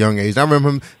wise at a young age. I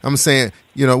remember I'm saying,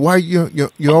 why you're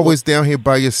always down here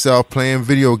by yourself playing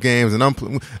video games,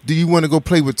 and do you want to go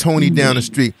play with Tony down the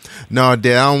street? No,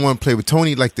 Dad, I don't want to play with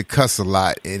Tony. Like to cuss a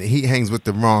lot, and he hangs with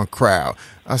the wrong crowd.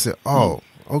 I said,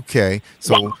 okay.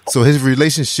 So his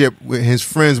relationship with his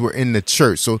friends were in the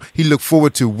church. So he looked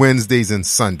forward to Wednesdays and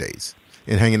Sundays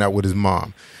and hanging out with his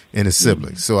mom and his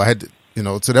siblings. So I had to,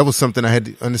 so that was something I had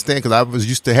to understand, because I was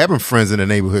used to having friends in the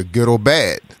neighborhood, good or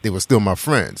bad. They were still my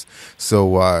friends.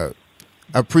 So I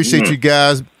appreciate you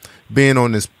guys being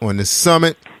on this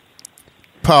summit.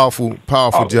 Powerful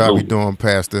job you're doing,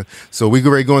 Pastor. So we're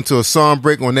ready to go into a song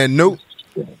break on that note.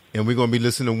 And we're going to be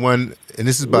listening to one, and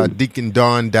this is by Deacon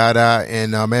Don Dada.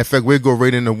 And matter of fact, we'll go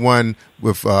right into one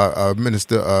with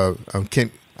Minister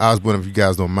Kent Osbourbe, if you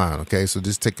guys don't mind, okay? So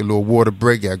just take a little water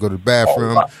break. Go to the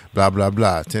bathroom, blah, blah,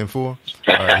 blah. 10-4? All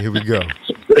right, here we go.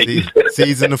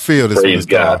 Seeds in the field. Praise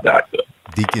God, Doctor.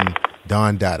 Deacon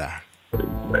Don Dada.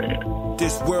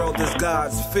 This world is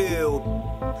God's field,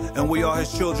 and we are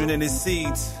his children and his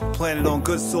seeds, planted on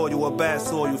good soil or bad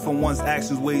soil from one's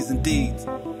actions, ways, and deeds.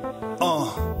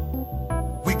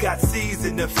 We got seeds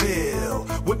in the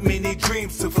field with many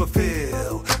dreams to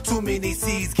fulfill. Too many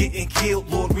seeds getting killed,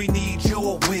 Lord, we need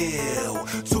your will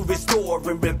to restore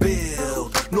and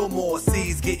rebuild. No more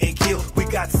seeds getting killed. We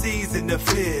got seeds in the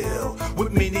field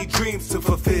with many dreams to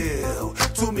fulfill.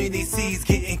 Too many seeds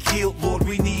getting killed, Lord,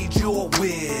 we need your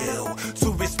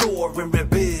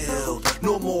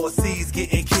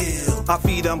I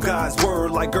feed them God's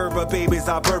word like Gerber babies,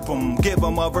 I burp them. Give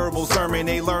them a verbal sermon,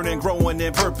 they learning, growing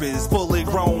in purpose. Fully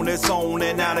grown, it's on,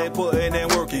 and now they putting in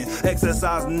working.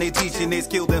 Exercising, they teaching, they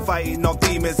skilled in fighting off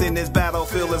demons. In this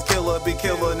battlefield, it's killer, be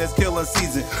killing, it's killing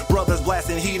season. Brothers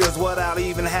blasting heaters without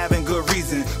even having good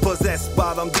reason. Possessed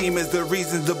by them demons, the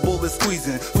reasons the bullets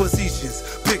squeezing.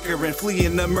 Facetious, bickering,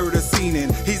 fleeing the murder scene.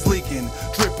 He's leaking,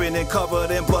 dripping and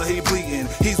covered in blood, he bleeding.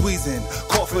 He's wheezing,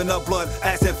 coughing up blood,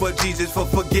 asking for Jesus for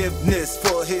forgiveness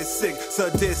for his sick,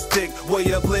 sadistic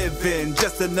way of living.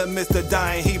 Just in the midst of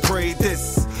dying, he prayed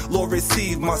this: Lord,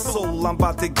 receive my soul, I'm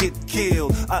about to get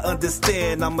killed. I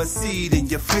understand I'm a seed in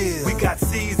your field. We got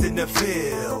seeds in the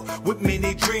field with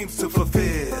many dreams to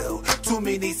fulfill. Too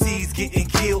many seeds getting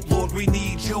killed, Lord, we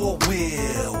need your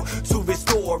will to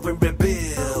restore and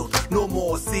rebuild. No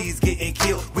more seeds getting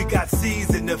killed. We got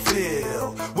seeds in the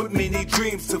field with many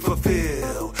dreams to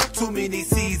fulfill. Too many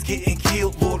seeds getting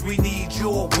killed, Lord, we need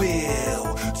your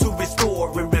will to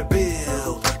restore and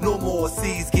rebuild. No more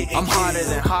seeds getting killed. I'm hotter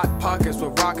than hot pockets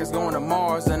with rockets going to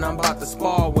Mars, and I'm about to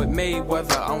spar with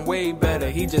Mayweather. I'm way better,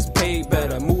 he just paid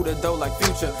better. Move the dough like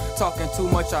Future, talking too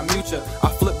much, I mute ya. I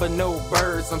flip but no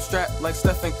birds, I'm strapped like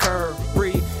Stephen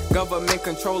Curry. Government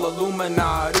control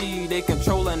Illuminati, they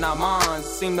controlling our minds.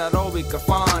 Seem that all we could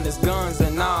find is guns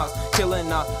and knives,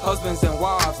 killing our husbands and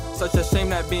wives. Such a shame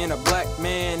that being a black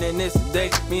man in this day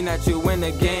mean that you in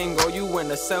the gang or you in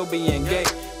the cell being gay.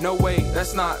 No way,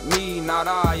 that's not me, not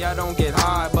I don't get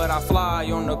high, but I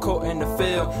fly on the court in the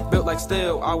field. Built like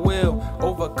steel, I will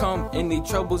overcome any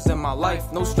troubles in my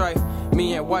life. No strife,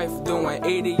 me and wife doing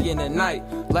 80 in the night.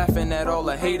 Laughing at all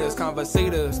the haters,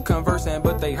 conversators, conversing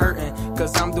but they hurting.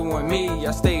 Cause I'm doing me,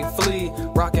 I stay flea.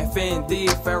 Rockin' Fendi,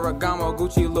 Ferragamo,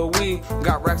 Gucci, Louis.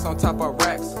 Got racks on top of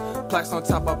racks, plaques on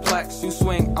top of plaques. You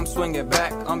swing, I'm swinging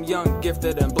back. I'm young,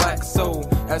 gifted, and black. So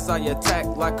as I attack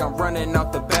like I'm running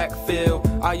out the backfield,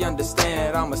 I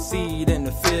understand I'm a seed in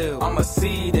the field. I'm a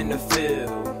seed in the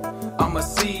field. I'm a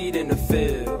seed in the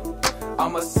field.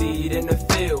 I'm a seed in the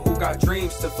field who got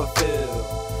dreams to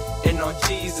fulfill. And on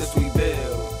Jesus we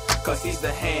build, cause he's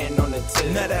the hand on the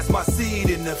till. Now that's my seed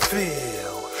in the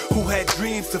field who had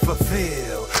dreams to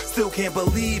fulfill. Still can't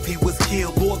believe he was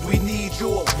killed. Lord, we need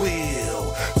your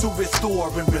will to restore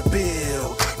and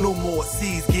rebuild. No more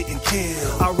seeds getting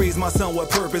killed. I raised my son with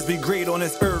purpose, be great on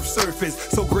this earth's surface.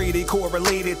 So great he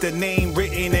correlated the name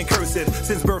written in cursive.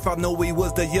 Since birth I know he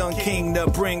was the young king to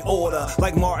bring order.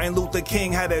 Like Martin Luther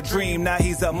King had a dream, now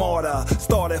he's a martyr.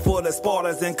 Started for the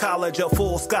Spartans in college, a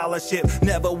full scholarship.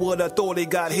 Never would have thought he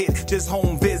got hit, just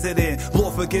home visiting.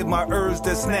 Lord, forgive my urge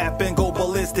to snap and go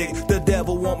ballistic. The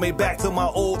devil want me back to my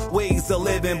old ways of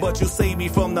living, but you saved me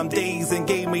from them days and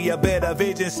gave me a better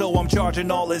vision. So I'm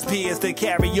charging all his peers to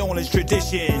carry on his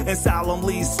tradition and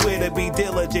solemnly swear to be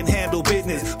diligent, handle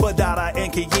business. But Dada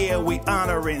and Kaya, we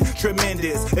honoring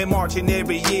tremendous and marching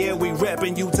every year. We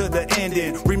repping you to the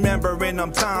ending. Remembering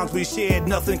them times we shared,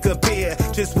 nothing compared.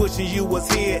 Just wishing you was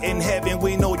here in heaven.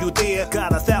 We know you there.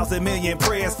 Got 1,000 million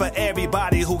prayers for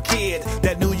everybody who cared,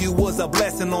 that knew you was a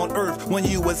blessing on earth when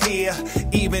you was here.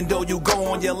 Even though you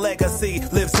gone, your legacy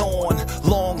lives on.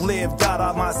 Long live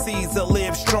Dada, my seeds will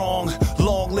live strong.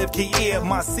 Long live Kiev,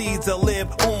 my seeds will live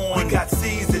on. We got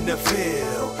seeds in the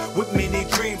field with many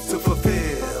dreams to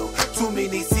fulfill. Too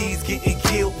many seeds getting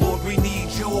killed, Lord, we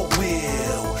need your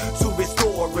will to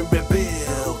restore and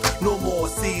rebuild. No more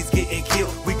seeds getting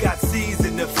killed. We got seeds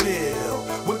in the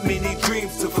field with many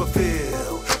dreams to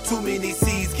fulfill. Too many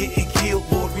seeds getting killed,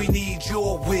 Lord, we need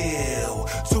your will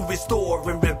to restore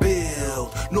and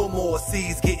rebuild. No more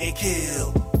seeds getting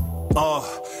killed.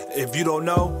 If you don't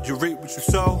know, you reap what you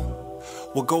sow.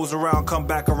 What goes around come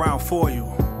back around for you.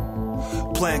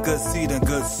 Plant good seed and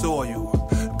good soil.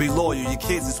 Be loyal, your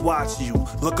kids is watching you.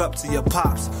 Look up to your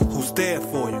pops, who's there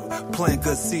for you. Plant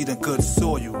good seed and good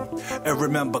soil. And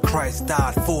remember, Christ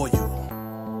died for you.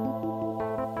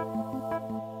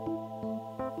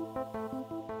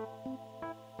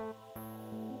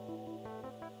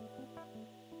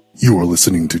 You are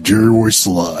listening to Jerry Royce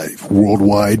Live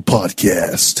Worldwide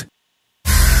Podcast.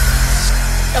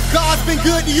 If God's been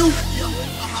good to you,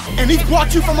 and he's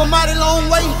brought you from a mighty long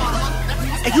way,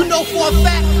 and you know for a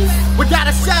fact, without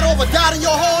a shadow of a doubt in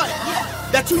your heart,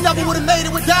 that you never would have made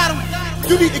it without him,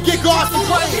 you need to give God some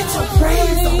praise. Get your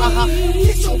praise on.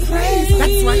 Get your praise on.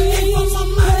 That's right. From a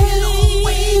mighty long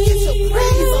way, get your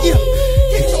praise on. Yeah.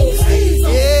 Get your praise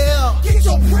on. Yeah. Get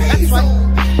your praise That's right. on.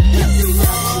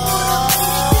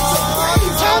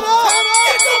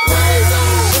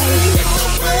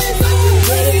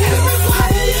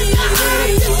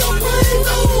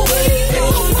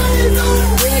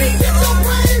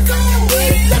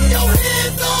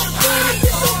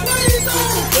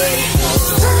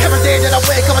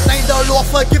 wake up and thank the Lord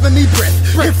for giving me breath.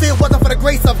 If it wasn't for the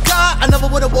grace of God, I never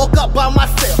would have woke up by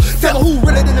myself. Tell me who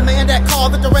really did the man that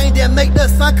called with the rain, then make the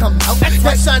sun come out.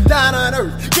 That shine down on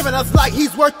earth, giving us light,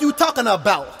 he's worth you talking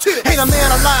about. Ain't a man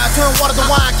alive, turn water to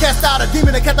wine, cast out a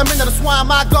demon and cast them into the swine.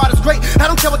 My God is great, I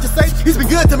don't care what you say, he's been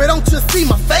good to me, don't just see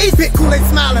my face. Big Kool-Aid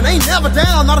smiling, ain't never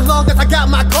down, not as long as I got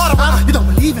my God around. You don't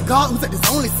believe in God, who sent his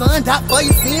only son, died for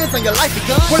your sins and your life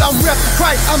begun. Well, I'm rep for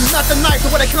Christ, I'm nothing nice, so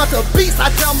when it comes to beats, I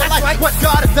tell my life what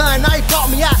God has done. Now he brought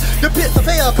me out the pits of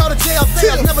hell, called a jail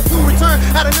cell, never to return.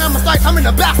 Out of my sight, I'm an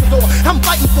ambassador, I'm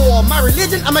fighting for my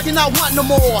religion, I'm making not want no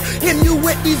more. Hitting you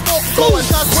with these vocals,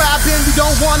 cause where I've been, you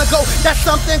don't wanna go. That's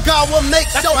something God will make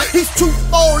sure. He's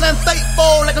truthful and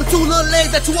faithful, like them two little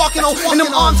legs that you walking on, and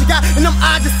them arms you got, and them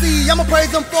eyes you see. I'ma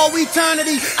praise him for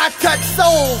eternity. I touch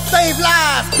souls, save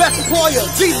lives, best employer,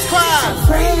 Jesus Christ.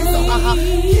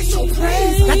 Get your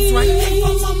praise on. That's right. Came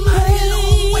from my mind,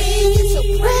 long way. Get your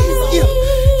praise on. Yeah.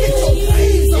 Get your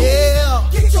praise on. Yeah.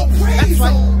 Get your praise That's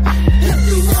right. on. If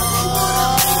you really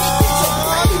wanna get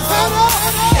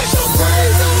your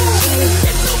praise on. Get your praise on.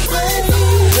 Get your praise on.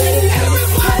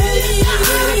 Everybody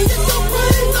get your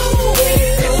praise on. Get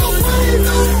your praise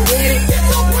on. Get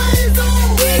your praise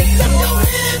on. Get your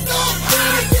hands up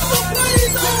high. Get your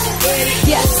praise on.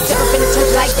 Yeah, step up in the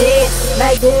church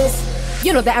like this.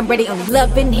 You know that I'm ready, only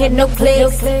love in here, no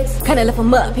clicks. Kinda lift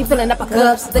him up, he filling up my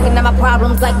cups. Looking at my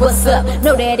problems like, what's up?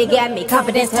 Know that he got me,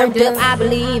 confidence turned up. I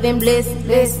believe in bliss.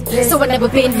 So I never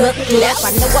been looking left.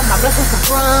 I know what my blessings are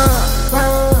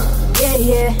from.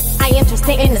 Yeah. I am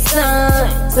trusting in the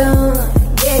sun.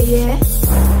 Yeah.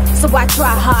 So I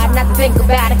try hard not to think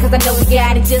about it, cause I know we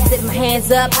got it. Just lift my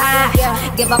hands up high,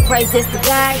 give our praises to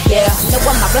God. Yeah, I know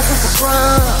what my blessings are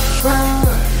from.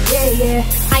 Yeah.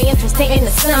 I am trusting in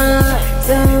the sun.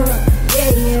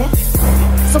 Yeah.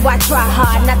 So I try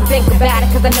hard not to think about it,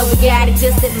 cause I know we got it.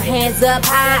 Just lift my hands up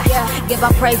high, give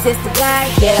our praises to God.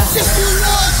 Yeah. If you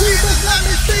love Jesus, let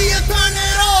me see you turn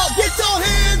it off. Get your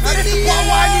hands in the air.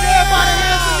 Why you everybody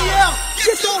hands in the air?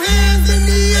 Get your hands in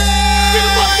the air. Get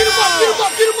 'em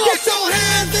up. Get your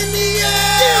hands in the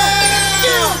air.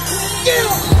 Get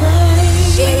 'em.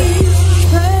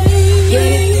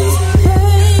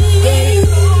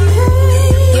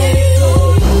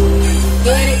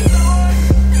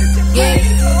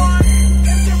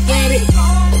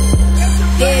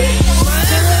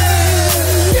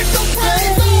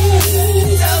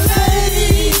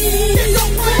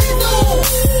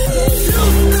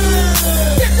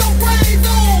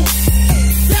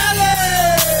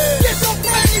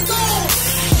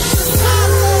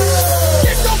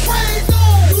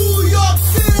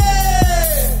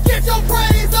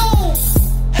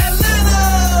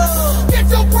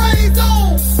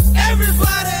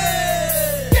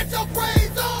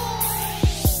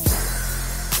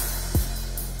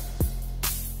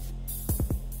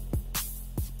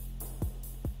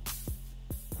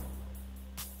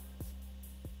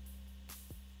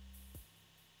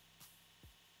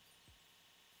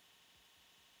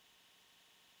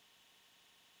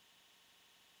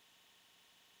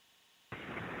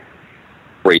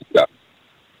 Praise God.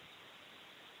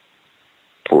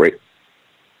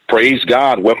 Praise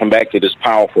God. Welcome back to this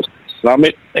powerful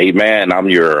summit. Amen. I'm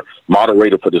your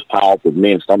moderator for this powerful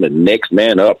men's summit. Next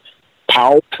man up,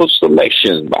 powerful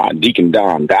selections by Deacon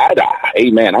Don Dada.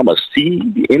 Amen. I'm a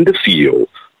seed in the field.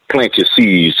 Plant your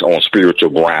seeds on spiritual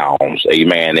grounds.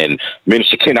 Amen. And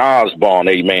Minister Ken Osbourbe,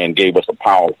 amen, gave us a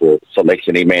powerful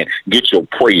selection. Amen. Get your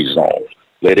praise on.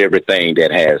 Let everything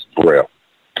that has breath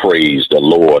praise the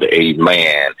Lord.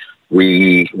 Amen.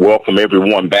 We welcome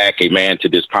everyone back, amen, to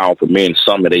this powerful men's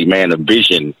summit, amen, a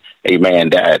vision,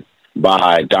 amen, that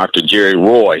by Dr. Jerry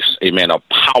Royce, amen, a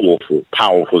powerful,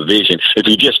 powerful vision. If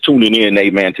you're just tuning in,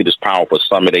 amen, to this powerful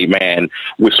summit, amen,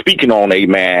 we're speaking on,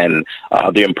 amen,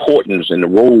 the importance and the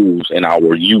roles in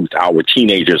our youth, our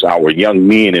teenagers, our young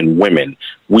men and women.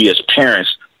 We as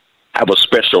parents have a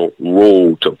special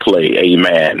role to play,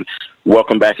 amen.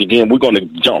 Welcome back again. We're going to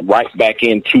jump right back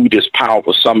into this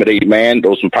powerful summit, amen.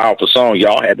 Those some powerful songs.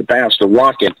 Y'all had the pastor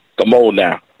rocking. Come on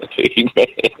now.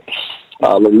 Amen.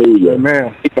 Hallelujah.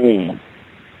 Amen.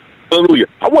 Hallelujah.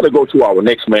 I want to go to our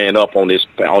next man up on this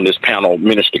panel,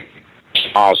 Minister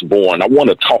Osbourbe. I want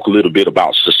to talk a little bit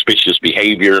about suspicious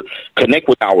behavior. Connect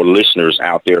with our listeners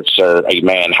out there, sir.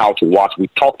 Amen. How to watch. We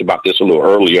talked about this a little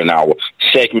earlier in our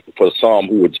segment for some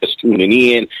who were just tuning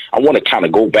in. I want to kind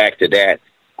of go back to that.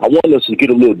 I want us to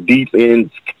get a little deep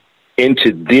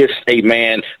into this,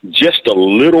 amen. Just a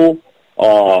little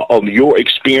of your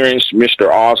experience, Mr.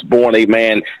 Osbourbe,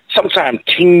 amen. Sometimes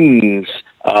teens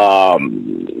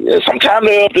Sometimes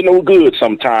they're up to no good.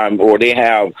 Sometimes, or they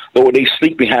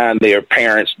sleep behind their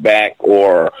parents' back,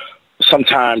 or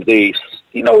sometimes they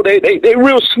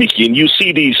real sneaky, and you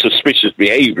see these suspicious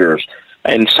behaviors,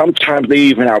 and sometimes they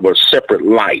even have a separate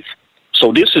life.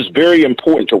 So this is very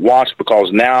important to watch,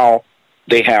 because now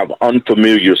they have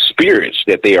unfamiliar spirits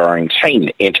that they are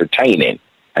entertaining,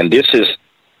 and this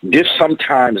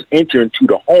sometimes enter into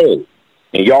the home.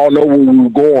 And y'all know where we're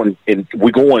going, and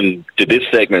we're going to this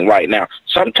segment right now.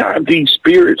 Sometimes these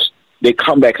spirits, they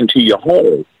come back into your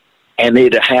home, and they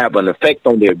have an effect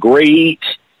on their grades.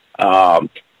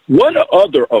 What are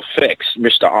other effects,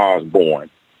 Mr. Osbourne,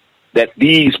 that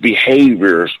these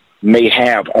behaviors may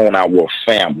have on our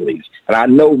families? And I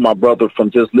know, my brother,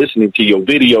 from just listening to your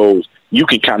videos, you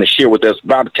can kind of share with us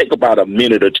take about a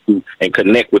minute or two and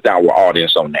connect with our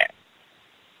audience on that.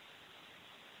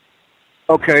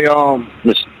 Okay.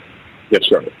 Yes,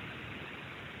 sir.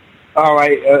 All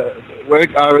right.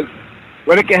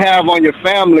 What it can have on your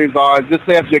families are, just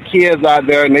say if your kids out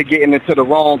there and they're getting into the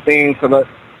wrong things. Cause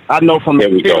I know from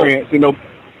experience,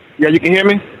 Yeah, you can hear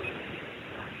me?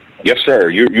 Yes, sir.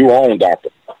 You're on, doctor.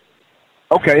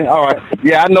 Okay, all right.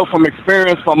 Yeah, I know from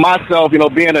experience from myself,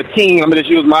 being a teen. Let me just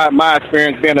use my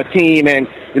experience being a teen and,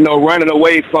 running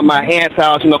away from my aunt's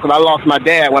house, because I lost my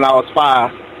dad when I was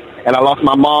 5. And I lost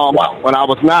my mom when I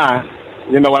was 9,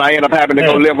 and I ended up having to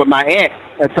go live with my aunt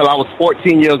until I was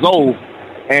 14 years old.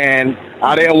 And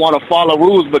I didn't want to follow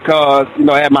rules because,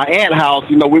 at my aunt's house,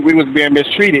 we was being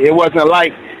mistreated. It wasn't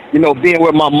like, being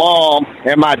with my mom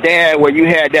and my dad where you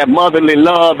had that motherly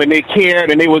love and they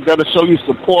cared and they was there to show you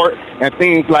support and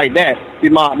things like that. See,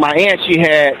 my aunt, she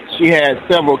had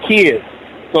several kids.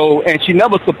 So, and she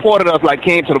never supported us, like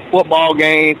came to the football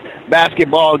games,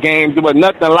 basketball games. There was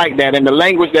nothing like that. And the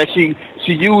language that she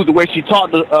used, the way she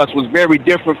talked to us, was very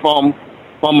different from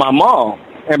my mom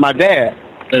and my dad.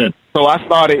 So I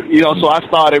started,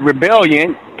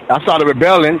 rebelling.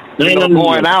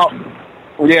 Going out.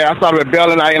 Yeah, I started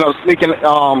rebelling. I ended up sneaking,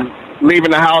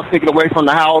 leaving the house, sneaking away from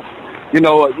the house.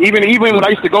 Even when I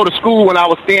used to go to school, when I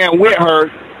was staying with her,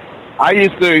 I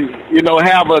used to,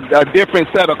 have a different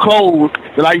set of clothes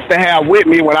that I used to have with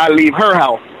me when I leave her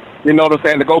house. You know what I'm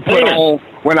saying? To go put on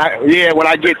when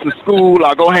I get to school,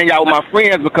 I go hang out with my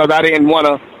friends because I didn't want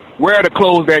to wear the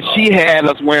clothes that she had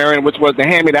us wearing, which was the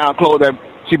hand-me-down clothes that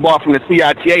she bought from the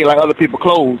CITA, like other people's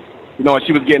clothes. And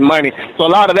she was getting money. So a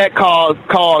lot of that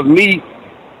caused me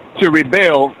to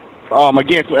rebel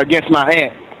against my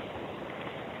aunt.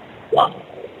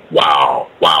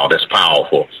 Wow, that's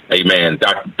powerful. Amen.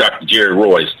 Dr. Jerry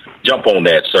Royce, jump on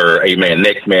that, sir. Amen.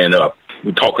 Next man up.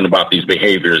 We're talking about these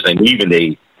behaviors and even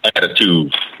the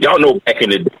attitudes. Y'all know back in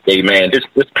the day, man, this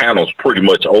panel's pretty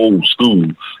much old school.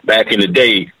 Back in the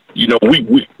day,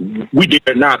 we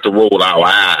did not to roll our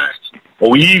eyes.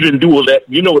 Or we even do that,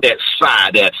 that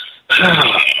sigh, that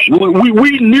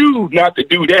we knew not to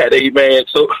do that, amen.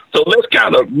 So let's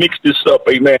kind of mix this up,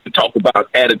 amen, and talk about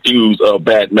attitudes of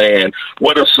Batman.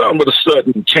 What are some of the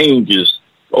sudden changes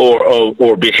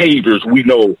or behaviors we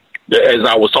know, as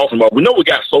I was talking about? We know we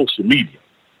got social media,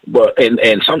 but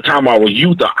and sometimes our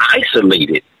youth are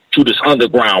isolated to this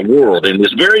underground world, and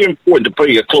it's very important to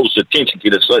pay a close attention to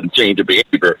the sudden change of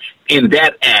behavior in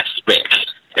that aspect,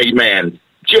 amen.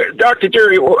 Dr.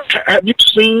 Jerry, have you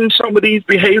seen some of these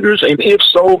behaviors? And if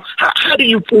so, how do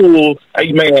you pull,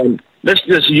 amen, let's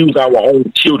just use our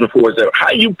own children for example. How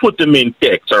you put them in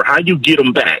check, or how you get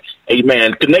them back?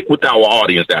 Amen. Connect with our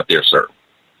audience out there, sir.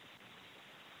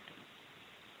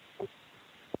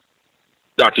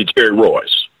 Dr. Jerry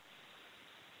Royce.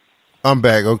 I'm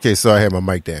back. Okay, so I had my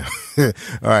mic down. All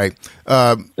right.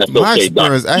 That's my okay,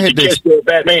 experience, I had this.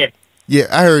 Batman. Yeah,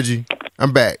 I heard you.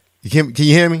 I'm back. Can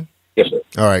you hear me? Yes, sir.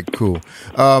 All right, cool.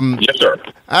 Yes, sir.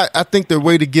 I think the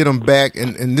way to get them back,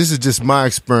 and this is just my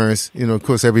experience, of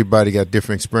course, everybody got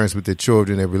different experience with their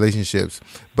children, their relationships.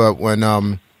 But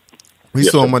when we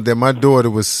saw that my daughter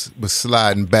was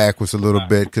sliding backwards a little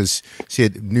bit because she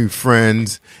had new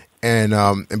friends. But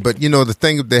the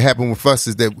thing that happened with us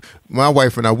is that my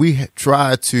wife and I, we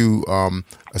tried to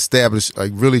establish a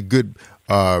really good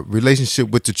relationship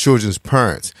with the children's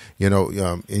parents, and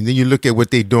then you look at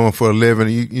what they're doing for a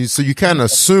living. So you kind of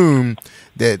assume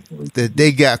that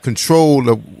they got control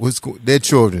of their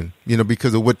children,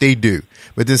 because of what they do.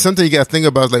 But then something you got to think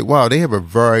about is like, wow, they have a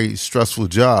very stressful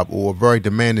job or a very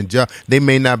demanding job. They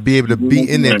may not be able to be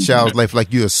in their child's life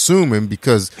like you're assuming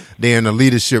because they're in a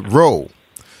leadership role.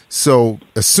 So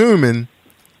assuming,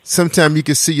 sometimes you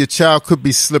can see your child could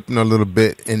be slipping a little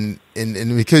bit, and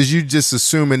because you just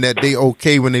assuming that they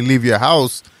okay when they leave your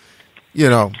house,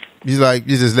 you're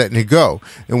just letting it go.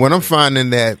 And what I'm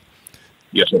finding that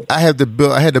Yes, sir. I had to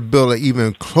build an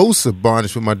even closer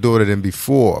bondage with my daughter than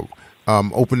before.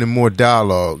 Opening more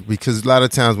dialogue, because a lot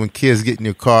of times when kids get in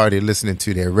your car, they're listening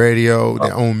to their radio,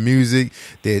 their own music,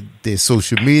 their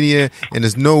social media, and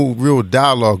there's no real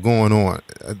dialogue going on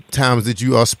times that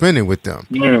you are spending with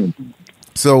them.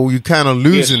 So you kind of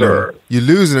losing them. You're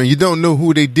losing them. You don't know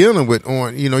who they're dealing with.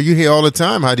 You hear all the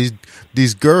time how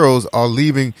these girls are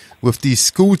leaving with these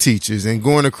school teachers and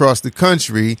going across the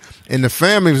country, and the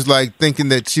family was like thinking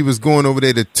that she was going over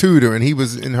there to tutor and he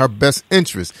was in her best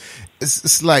interest.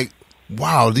 It's like,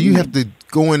 wow, do you have to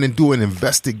go in and do an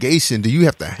investigation? Do you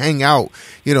have to hang out?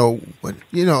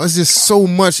 It's just so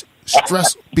much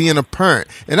stress being a parent.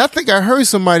 And I think I heard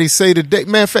somebody say today,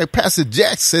 matter of fact, Pastor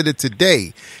Jack said it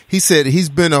today. He said he's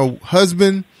been a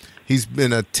husband, he's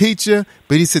been a teacher,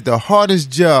 but he said the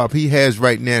hardest job he has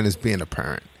right now is being a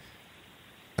parent.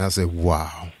 And I said,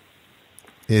 wow,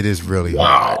 it is really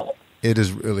hard. It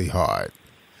is really hard.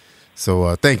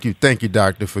 So thank you,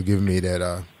 Doctor, for giving me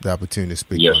that the opportunity to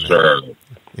speak. Yes, on that. sir.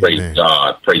 Praise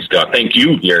God. Praise God. Thank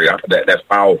you, Gary. That's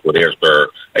powerful there, sir.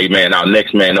 Amen. Our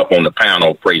next man up on the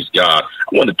panel, praise God.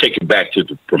 I want to take it back to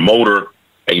the promoter.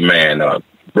 Amen.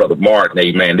 Brother Martin.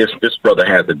 Amen. This brother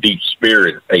has a deep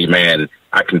spirit. Amen.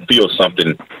 I can feel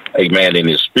something. Amen. In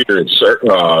his spirit, sir.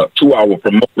 To our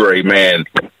promoter. Amen.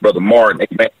 Brother Martin.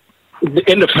 Amen.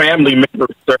 In the family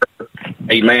members, sir.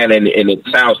 Amen. And it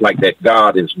sounds like that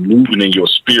God is moving in your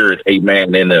spirit.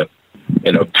 Amen.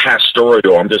 In a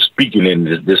pastoral, I'm just speaking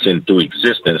this into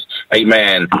existence.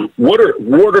 Amen. What are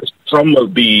some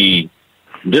of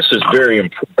this is very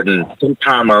important.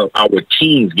 Sometimes our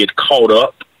teens get caught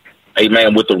up,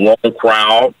 amen, with the wrong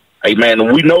crowd.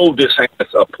 Amen. We know this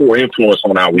has a poor influence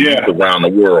on our youth around the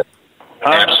world.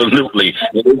 Absolutely.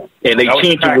 And they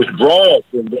tend to withdraw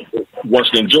once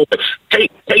they enjoy it.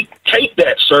 Take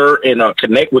that, sir, and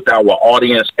connect with our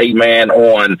audience, amen,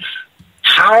 on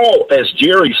how, as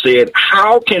Jerry said,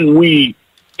 how can we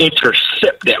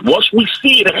intercept that? Once we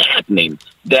see it happening,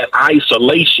 that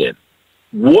isolation,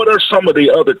 what are some of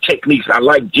the other techniques? I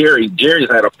like Jerry. Jerry's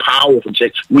had a powerful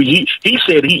technique. He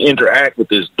said he interacted with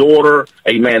his daughter.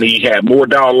 Amen. He had more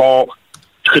dialogue.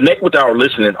 Connect with our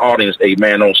listening audience,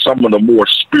 amen, on some of the more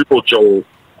spiritual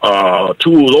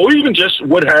tools, or even just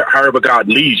however God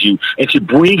leads you, and to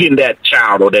bringing that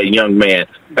child or that young man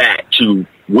back to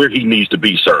where he needs to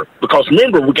be, sir. Because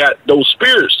remember, we got those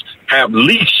spirits have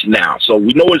leash now, so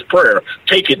we know his prayer.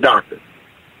 Take it, Doctor.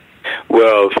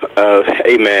 Well,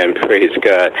 amen. Praise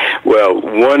God. Well,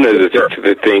 one of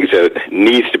the things that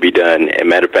needs to be done, and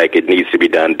matter of fact, it needs to be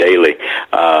done daily,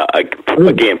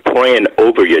 again, praying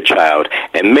over your child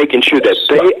and making sure that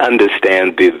they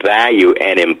understand the value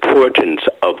and importance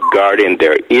of guarding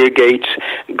their ear gates,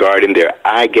 guarding their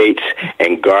eye gates,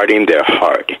 and guarding their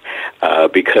heart.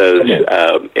 Because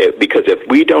if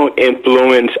we don't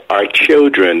influence our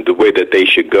children the way that they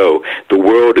should go, the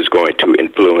world is going to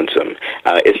influence them.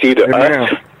 It's either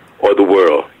us or the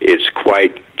world. It's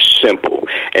quite simple.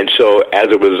 And so as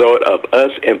a result of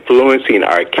us influencing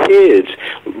our kids,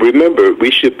 remember,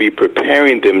 we should be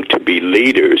preparing them to be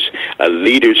leaders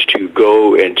to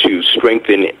go and to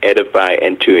strengthen, edify,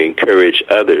 and to encourage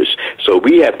others. So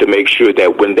we have to make sure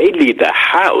that when they leave the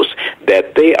house,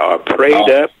 that they are prayed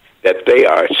up, that they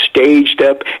are staged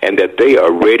up, and that they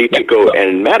are ready to go.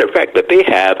 And matter of fact, that they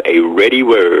have a ready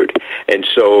word. And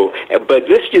so, but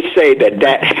let's just say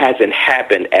that hasn't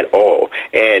happened at all,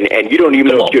 and you don't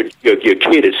even know if your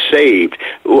kid is saved.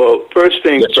 Well, first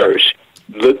things first.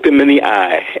 Look them in the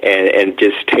eye and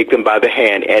just take them by the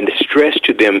hand and stress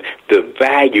to them the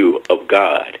value of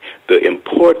God, the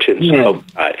importance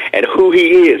of God, and who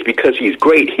He is, because He's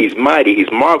great, He's mighty, He's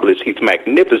marvelous, He's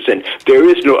magnificent. There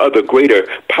is no other greater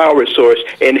power source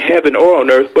in heaven or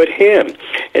on earth but Him.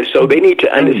 And so they need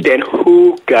to understand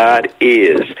who God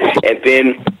is. And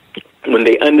then when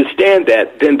they understand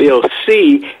that, then they'll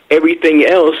see everything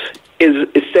else is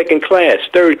second class,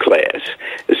 third class.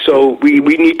 So we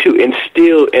need to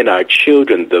instill in our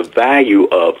children the value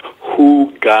of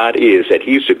who God is, that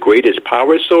He's the greatest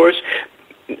power source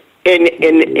in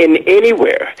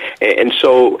anywhere. And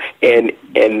so and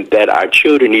that our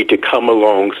children need to come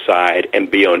alongside and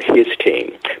be on His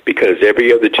team, because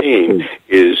every other team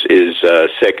is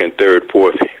second, third,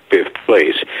 fourth, fifth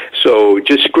place. So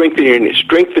just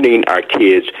strengthening our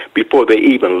kids before they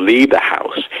even leave the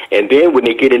house. And then when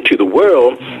they get into the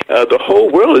world, the whole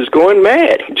world is going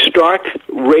mad, stark,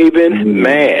 raving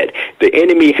mad. The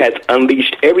enemy has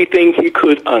unleashed everything he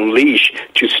could unleash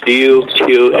to steal,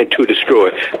 kill, and to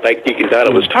destroy. Like Deacon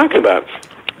Dada was talking about,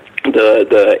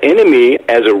 the enemy,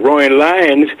 as a roaring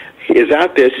lion, is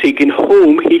out there seeking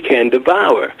whom he can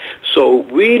devour. So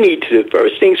we need to,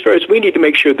 first things first, we need to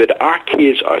make sure that our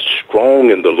kids are strong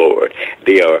in the Lord.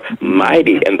 They are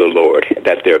mighty in the Lord,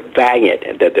 that they're valiant,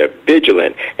 and that they're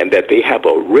vigilant, and that they have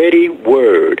a ready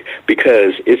word,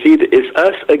 because it's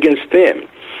us against them.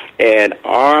 And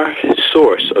our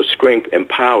source of strength and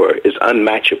power is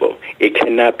unmatchable. It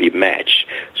cannot be matched.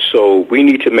 So we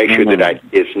need to make sure that our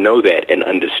kids know that and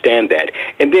understand that,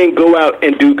 and then go out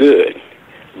and do good.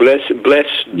 Bless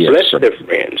their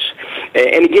friends.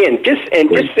 And again, just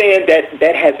saying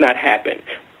that has not happened.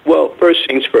 Well, first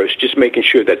things first, just making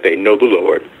sure that they know the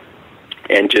Lord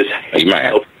and just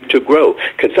help to grow.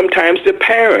 Because sometimes the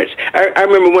parents, I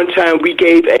remember one time we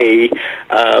gave a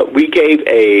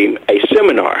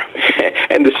seminar,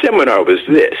 and the seminar was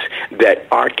this, that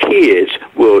our kids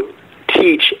will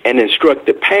teach and instruct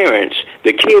the parents.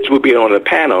 The kids would be on the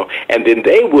panel, and then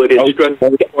they would instruct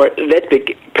or let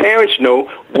the parents know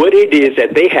what it is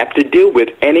that they have to deal with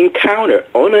and encounter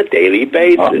on a daily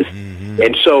basis.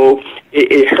 And so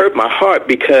it hurt my heart,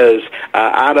 because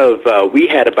we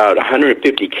had about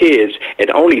 150 kids, and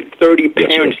only 30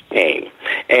 parents came.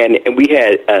 And we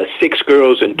had 6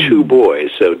 girls and 2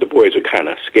 boys, so the boys are kind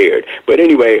of scared. But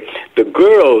anyway, the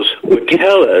girls would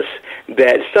tell us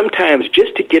that sometimes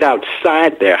just to get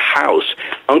outside their house,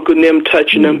 uncle and them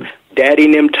touching them, daddy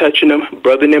and them touching them,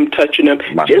 brother and them touching them,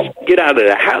 just get out of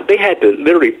the house. They had to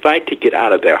literally fight to get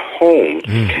out of their homes.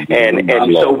 And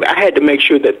so I had to make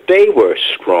sure that they were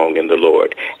strong in the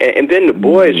Lord. And then the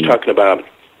boys talking about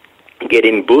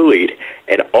getting bullied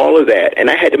and all of that, and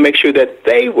I had to make sure that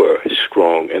they were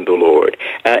strong in the Lord.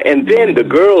 And then the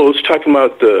girls talking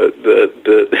about the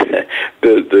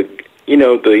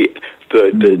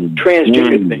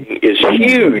transgender thing is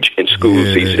huge in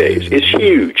schools these days. It's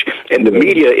huge. And the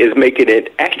media is making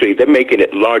it, actually, they're making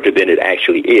it larger than it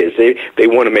actually is. They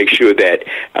want to make sure that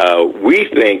we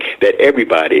think that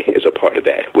everybody is a part of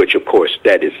that, which, of course,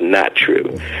 that is not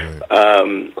true.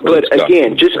 But,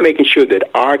 again, just making sure that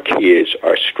our kids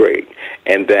are straight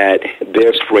and that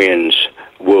their friends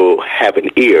will have an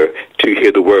ear to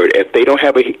hear the word. If they don't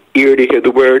have an ear to hear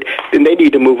the word, then they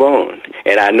need to move on.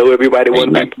 And I know everybody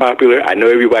want to be popular. I know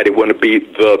everybody want to be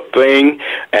the thing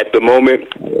at the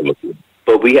moment.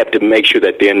 But we have to make sure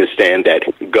that they understand that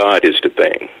God is the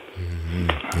thing.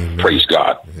 Praise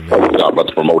God. Praise God,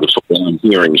 Brother Promoter. So what I'm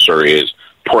hearing, sir, is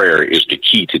prayer is the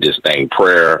key to this thing.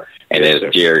 Prayer, and as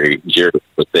Jerry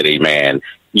said, amen,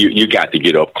 you got to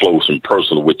get up close and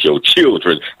personal with your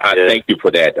children. I thank you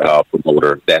for that,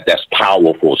 Promoter. That's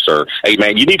powerful, sir.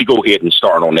 Amen. You need to go ahead and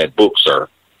start on that book, sir.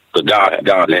 So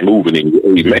God is moving in you.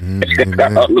 Amen.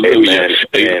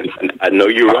 Amen. And I know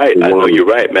you're right. I know you're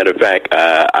right. Matter of fact,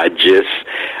 I just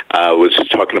was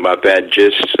talking about that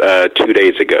just 2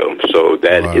 days ago. So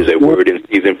that is a word in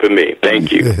season for me.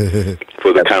 Thank you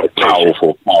for the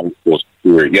conversation. Powerful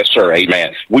spirit. Yes, sir.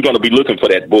 Amen. We're going to be looking for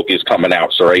that book. Is coming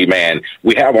out, sir. Amen.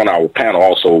 We have on our panel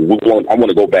also, I want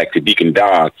to go back to Deacon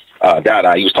Don.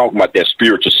 Dada, he was talking about that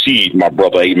spiritual seed, my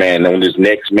brother, amen, on this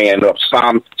next Man Up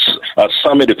summit,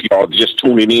 if y'all just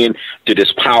tuning in to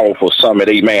this powerful summit,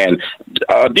 amen.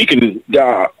 Deacon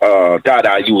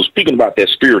Dada, you were speaking about that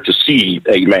spiritual seed,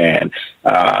 amen,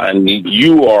 and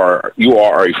you are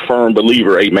a firm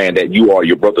believer, amen, that you are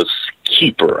your brother's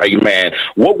keeper, amen.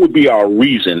 What would be our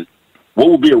reason? What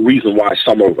would be a reason why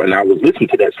and I was listening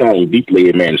to that song deeply,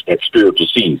 amen, that spiritual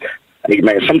seed,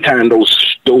 amen. Sometimes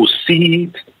those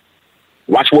seeds,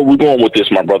 watch where we're going with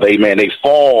this, my brother, amen, they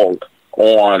fall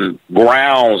on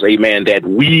grounds, amen, that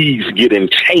weeds get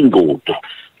entangled,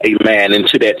 amen,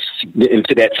 into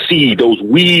that seed. Those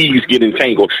weeds get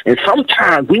entangled. And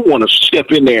sometimes we want to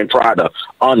step in there and try to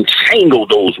untangle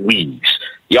those weeds.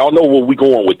 Y'all know where we're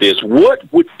going with this. What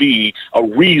would be a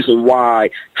reason why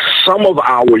some of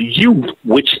our youth,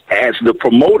 which, as the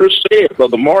promoter said,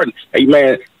 Brother Martin,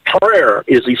 amen, prayer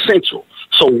is essential.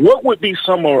 So what would be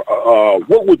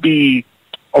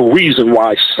a reason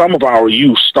why some of our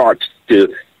youth starts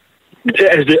to,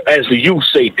 as the youth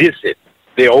say, diss it,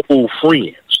 their old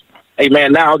friends?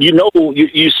 Amen. Now,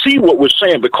 you see what we're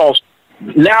saying, because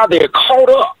now they're caught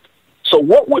up. So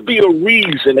what would be a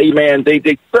reason, amen,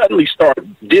 they suddenly start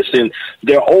dissing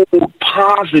their old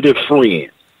positive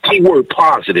friends? Keyword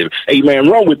positive. Amen.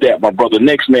 Run with that, my brother.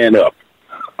 Next man up.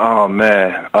 Oh,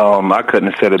 man. I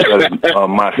couldn't have said it better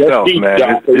myself, deep,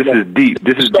 man. This is deep.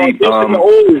 This is deep.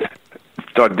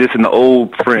 Start dissing the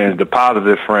old friends, the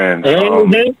positive friends.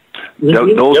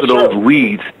 Those are those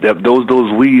weeds.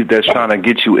 Those weeds that's trying to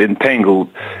get you entangled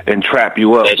and trap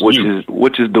you up,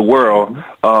 which is the world.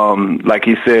 Like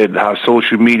he said, how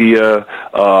social media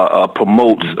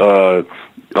promotes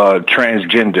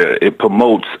transgender. It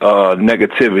promotes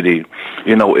negativity.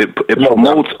 It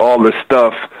promotes all the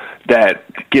stuff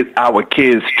that get our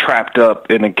kids trapped up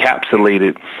and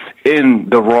encapsulated in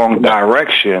the wrong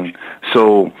direction.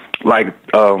 So, like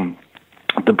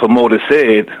the promoter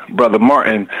said, Brother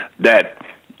Martin, that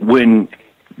when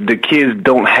the kids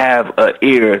don't have an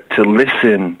ear to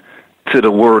listen to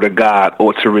the word of God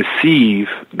or to receive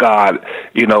God,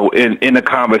 you know, in a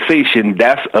conversation,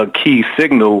 that's a key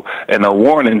signal and a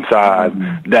warning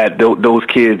sign that those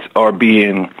kids are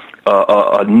being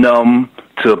numb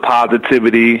to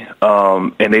positivity,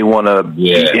 and they want to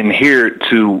adhere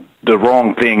to the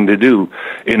wrong thing to do,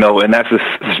 you know, and that's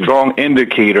a strong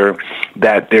indicator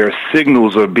that their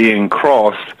signals are being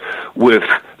crossed with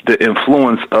the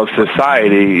influence of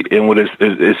society and what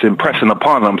it's impressing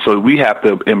upon them. So we have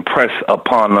to impress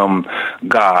upon them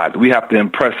God. We have to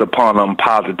impress upon them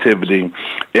positivity,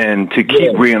 and to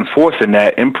keep reinforcing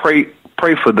that and pray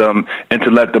for them and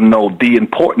to let them know the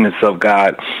importance of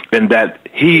God and that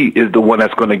He is the one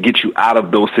that's going to get you out of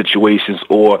those situations,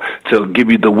 or to give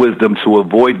you the wisdom to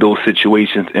avoid those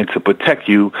situations and to protect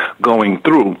you going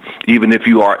through, even if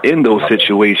you are in those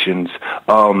situations,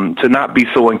 to not be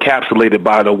so encapsulated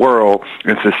by the world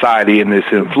and society and its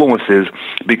influences,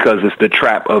 because it's the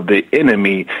trap of the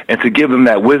enemy, and to give them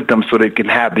that wisdom so they can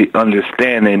have the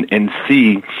understanding and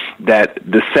see that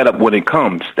the setup when it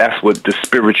comes. That's what the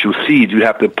spiritual seeds. You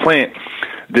have to plant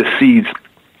the seeds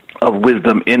of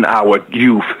wisdom in our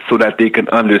youth so that they can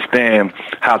understand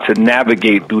how to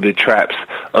navigate through the traps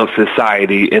of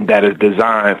society, and that is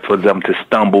designed for them to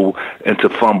stumble and to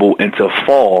fumble and to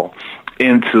fall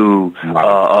into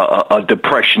a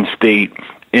depression state,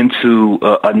 into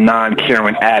a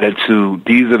non-caring attitude.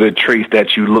 These are the traits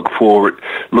that you look for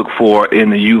in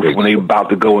the youth when they're about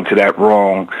to go into that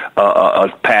wrong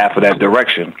path or that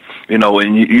direction. You know,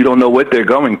 and you don't know what they're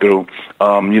going through.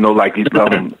 You know, like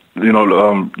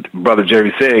Brother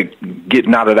Jerry said,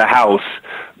 getting out of the house,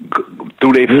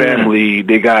 through their family,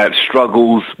 they got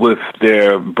struggles with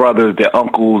their brothers, their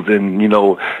uncles, and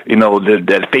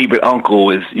that favorite uncle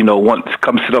is once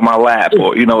come sit on my lap,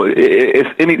 or you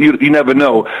never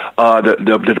know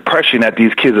the depression that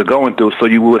these kids are going through. So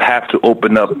you would have to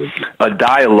open up a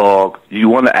dialogue. You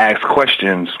want to ask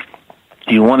questions.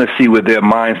 You want to see where their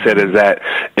mindset is at,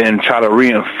 and try to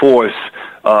reinforce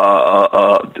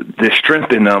the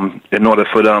strength in them in order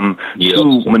for them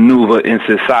to maneuver in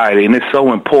society. And it's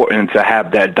so important to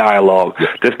have that dialogue.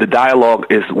 Just the dialogue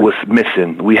is what's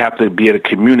missing. We have to be able to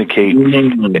communicate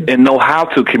and know how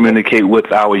to communicate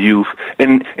with our youth,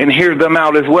 and hear them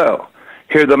out as well.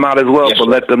 But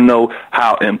let them know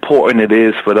how important it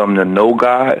is for them to know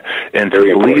God and to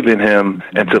believe in Him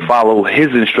and to follow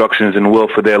His instructions and will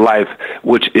for their life,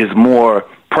 which is more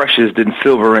precious than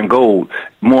silver and gold,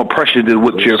 more precious than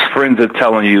what your friends are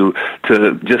telling you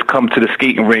to just come to the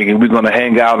skating rink and we're going to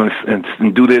hang out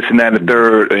and do this and that and the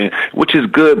third, which is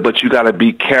good, but you got to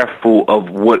be careful of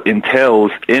what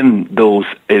entails in those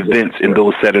events, in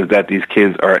those settings that these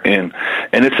kids are in.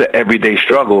 And it's an everyday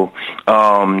struggle,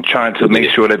 trying to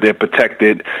make sure that they're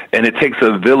protected. And it takes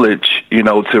a village,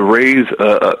 to raise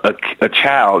a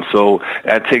child. So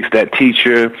that takes that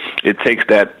teacher, it takes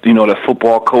that, the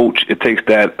football coach, it takes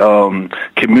that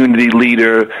community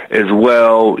leader as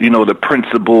well, the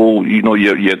principal,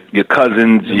 your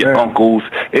cousins, your uncles.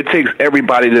 It takes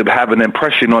everybody to have an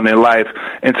impression on their life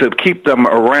and to keep them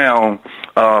around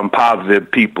positive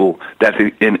people that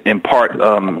impart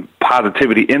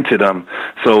positivity into them.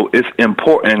 So it's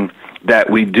important that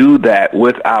we do that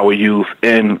with our youth.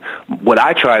 And what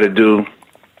I try to do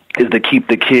is to keep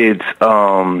the kids,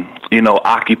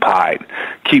 occupied,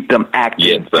 keep them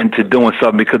active into doing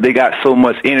something, because they got so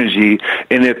much energy.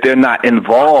 And if they're not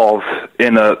involved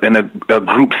in a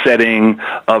group setting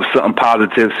of something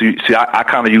positive, see, I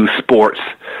kind of use sports,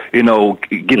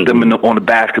 get them on the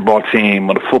basketball team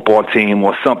or the football team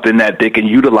or something that they can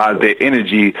utilize their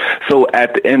energy. So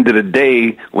at the end of the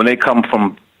day, when they come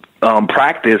from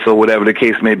practice or whatever the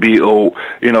case may be, or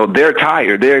they're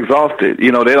tired, they're exhausted, they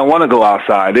don't want to go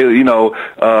outside.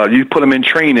 You put them in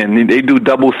training, they do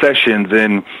double sessions,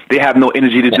 and they have no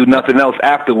energy to do nothing else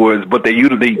afterwards. But they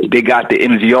got the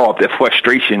energy off. Their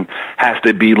frustration has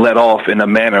to be let off in a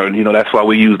manner, and that's why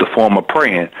we use the form of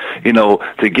praying,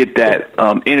 to get that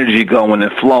energy going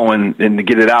and flowing and to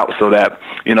get it out, so that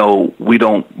we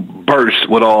don't burst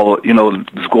with all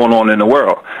that's going on in the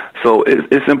world. So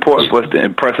it's important for us to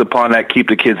impress upon that, keep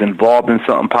the kids involved in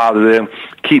something positive,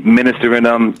 keep ministering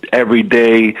them every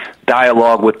day,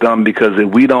 dialogue with them, because if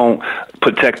we don't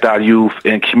protect our youth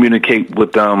and communicate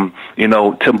with them,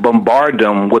 to bombard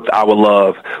them with our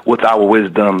love, with our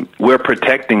wisdom. We're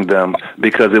protecting them,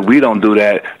 because if we don't do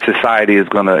that, society is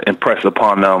going to impress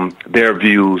upon them their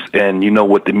views. And you know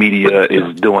what the media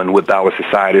is doing with our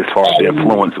society as far as the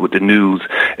influence with the news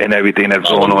and everything that's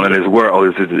going on in this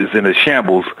world is in a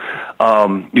shambles.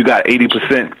 You got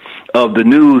 80% of the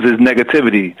news is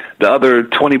negativity. The other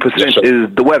 20%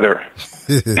 is the weather.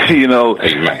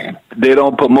 Amen. They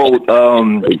don't promote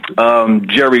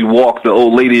Jerry walked the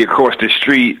old lady across the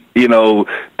street,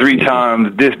 3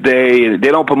 times this day. They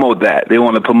don't promote that. They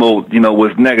want to promote,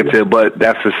 what's negative, but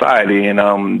that's society,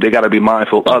 and they got to be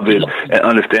mindful of it and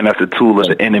understand that's a tool of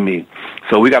the enemy.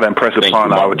 So we got to impress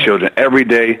upon our children every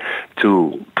day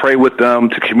to pray with them,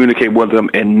 to communicate with them,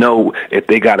 and know if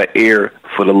they got an ear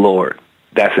for the Lord.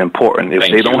 That's important. If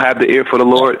they don't have the ear for the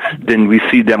Lord, then we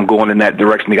see them going in that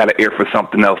direction. They got an ear for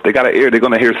something else. They got an ear. They're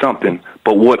going to hear something.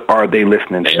 But what are they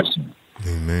listening to?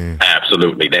 Amen.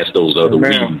 Absolutely. That's those other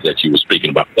weeds that you were speaking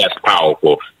about. That's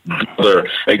powerful.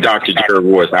 Dr. Jerry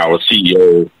Royce, our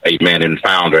CEO, amen, and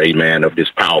founder, amen, of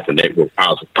this powerful network,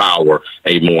 Positive Power,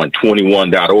 amen,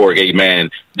 21.org,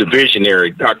 amen, the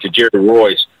visionary, Dr. Jerry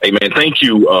Royce, amen. Thank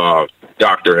you,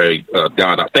 Dr.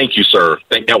 God. Thank you, sir.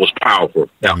 That was powerful.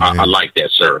 I like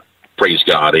that, sir. Praise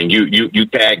God. And you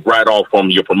tagged right off from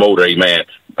your promoter, amen.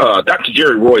 Dr.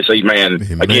 Jerry Royce, amen.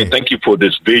 Again, thank you for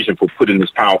this vision, for putting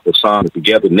this powerful song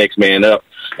together, Next Man Up.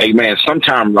 Amen.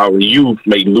 Sometimes our youth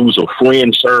may lose a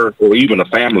friend, sir, or even a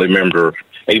family member.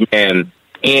 Amen.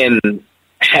 And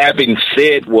having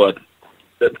said what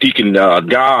Deacon Don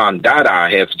Dada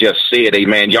has just said,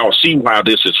 amen, y'all see how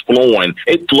this is flowing.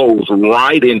 It flows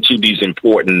right into these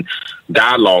important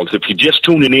dialogues. If you're just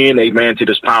tuning in, amen, to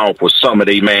this powerful summit,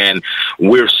 amen,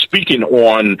 we're speaking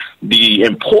on the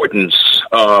importance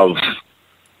of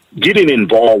getting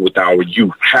involved with our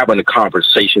youth, having a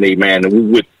conversation, amen, and we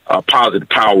with Positive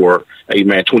Power,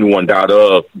 amen,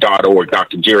 21.org,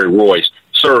 Dr. Jerry Royce.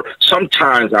 Sir,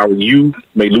 sometimes our youth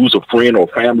may lose a friend or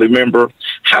family member.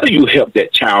 How do you help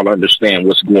that child understand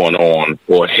what's going on,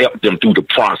 or help them through the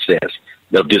process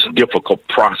of this difficult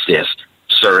process,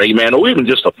 sir? Amen. Or even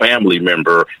just a family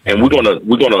member. And we're gonna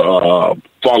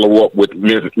follow up with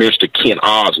Mr. Ken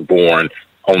Osbourne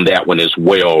on that one as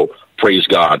well. Praise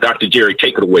God, Dr. Jerry,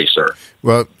 take it away, sir.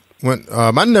 Well, when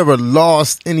I never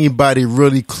lost anybody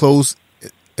really close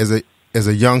as a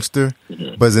youngster,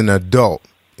 but as an adult.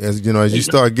 As you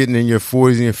start getting in your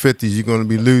 40s and your 50s, you're going to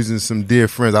be losing some dear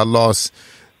friends. I lost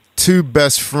 2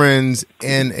 best friends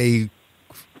and a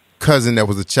cousin that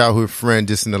was a childhood friend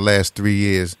just in the last 3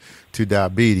 years to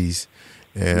diabetes.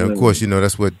 And, of course,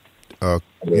 that's what,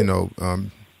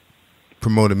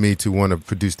 promoted me to want to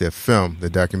produce that film,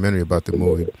 the documentary about the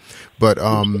movie. But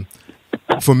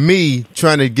for me,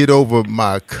 trying to get over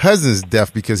my cousin's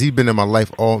death, because he's been in my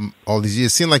life all these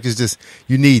years, it seemed like it's just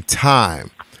you need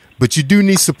time. But you do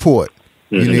need support,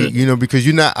 you need, because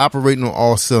you're not operating on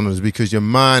all cylinders, because your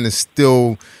mind is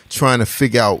still trying to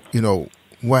figure out,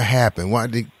 what happened. Why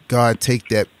did God take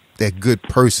that good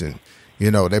person,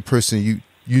 that person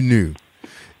you knew?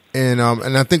 And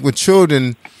I think with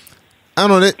children, I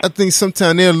don't know, I think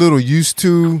sometimes they're a little used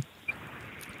to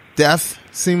death,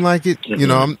 seem like it.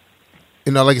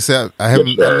 Like I said, I've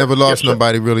never lost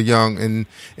nobody really young. And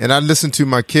I listen to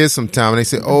my kids sometimes, and they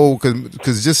say,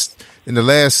 because just in the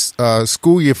last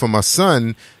school year for my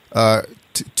son,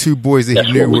 2 boys that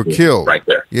he knew were killed. Right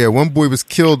there. Yeah, one boy was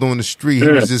killed on the street. He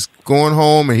was just going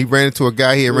home, and he ran into a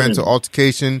guy. He ran into an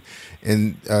altercation,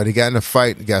 and they got in a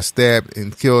fight, got stabbed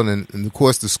and killed. And of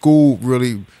course, the school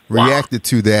really reacted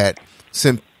to that,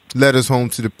 sent letters home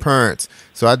to the parents.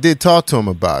 So I did talk to him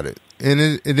about it. And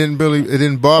it didn't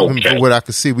bother him from what I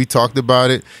could see. We talked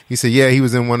about it. He said, yeah, he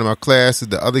was in one of my classes.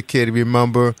 The other kid,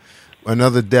 remember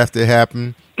another death that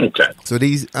happened. Okay. So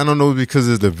I don't know, because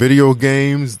of the video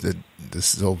games, I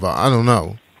don't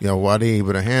know, why they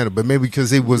able to handle, but maybe because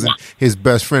he wasn't his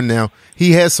best friend. Now,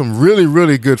 he had some really,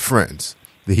 really good friends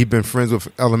that he'd been friends with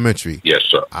elementary. Yes,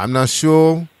 sir. I'm not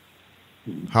sure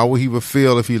how he would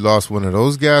feel if he lost one of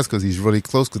those guys, because he's really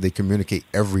close, because they communicate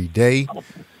every day.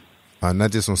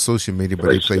 Not just on social media, but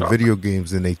they play video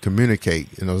games and they communicate.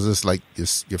 It's just like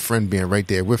your friend being right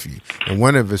there with you. And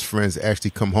one of his friends actually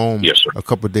come home a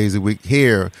couple of days a week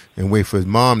here and wait for his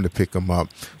mom to pick him up.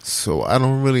 So I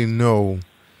don't really know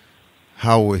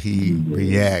how would he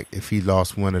react if he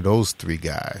lost one of those 3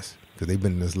 guys, because they've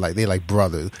been they like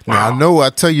brothers. Now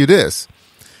I tell you this.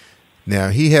 Now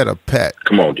he had a pet.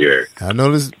 Come on, Jerry. I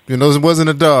know this. It wasn't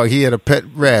a dog. He had a pet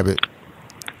rabbit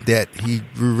that he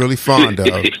grew really fond of,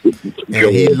 and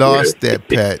he lost that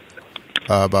pet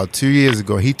about 2 years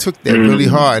ago. He took that really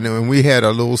hard, and we had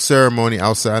a little ceremony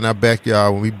outside in our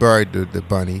backyard when we buried the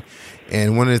bunny.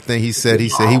 And one of the things he said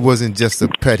he wasn't just a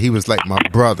pet; he was like my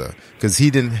brother, because he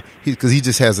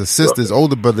just has a sister. His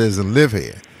older brother doesn't live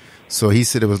here, so he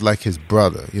said it was like his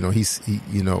brother. You know,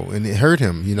 and it hurt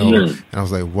him. You know, and I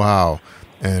was like, wow,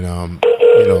 and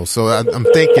so I'm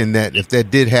thinking that if that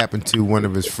did happen to one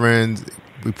of his friends,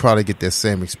 we probably get that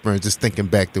same experience. Just thinking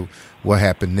back to what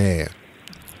happened there.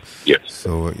 Yes.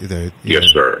 So, yes,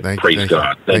 sir. Praise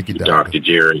God. Thank you, Dr.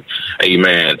 Jerry.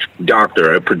 Amen.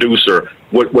 Doctor, producer,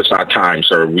 what's our time,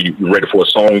 sir? We ready for a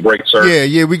song break, sir?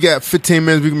 Yeah. We got 15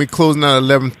 minutes. We're gonna be closing out at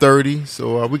 11:30.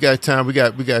 So we got time. We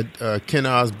got Ken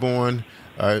Osbourbe.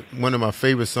 One of my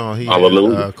favorite songs.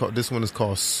 Hallelujah. This one is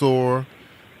called "Soar."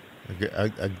 I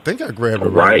think I grabbed the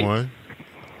right one.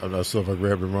 I'm not sure if I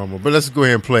grabbed the wrong one, but let's go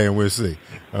ahead and play and we'll see.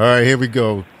 All right, here we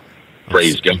go.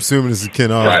 Praise God. I'm assuming this is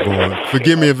Ken Osbourne. Right.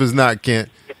 Forgive me if it's not Kent.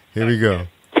 Here we go.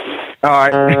 All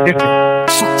right.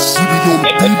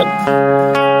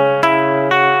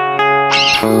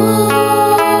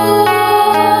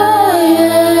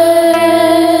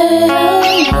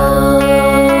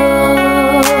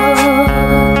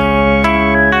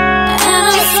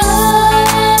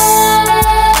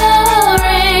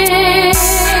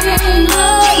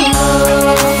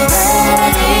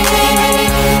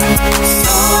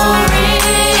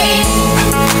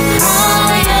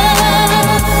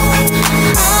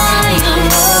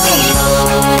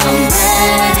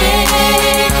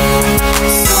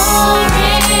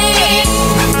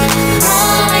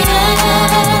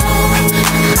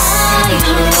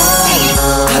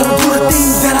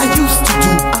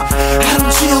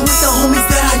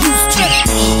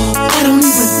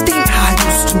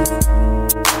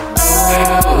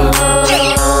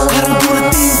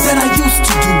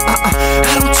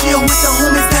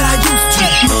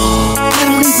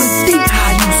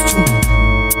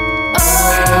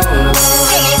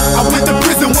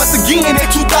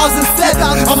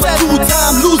 I'm a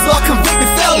two-time loser, convicted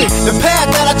felon. The path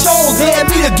that I chose led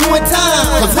me to doing time.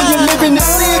 Cause when you live in this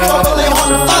sin, trouble ain't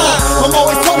hard to find. Mom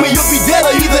always told me you'll be dead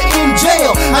or either in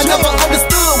jail. I never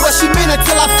understood what she meant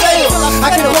until I failed.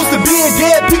 I can close to being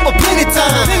dead people plenty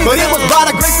time, but it was by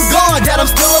the grace of God that I'm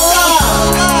still alive.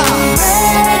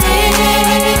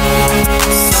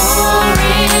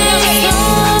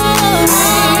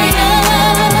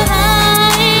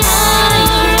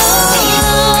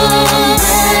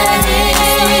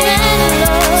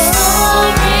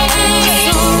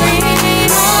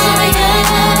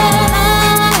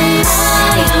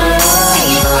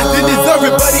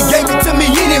 But he gave it to me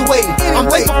anyway. I'm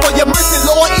thankful for your mercy,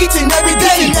 Lord, each and every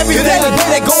day. It ain't a day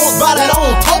that goes by that I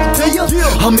don't talk to you.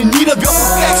 I'm in need of your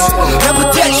perfection and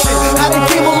protection. I done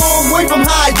came a long way from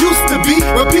how I used to be.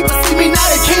 When people see me now,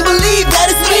 they can't believe that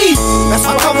it's me. That's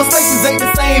why conversations ain't the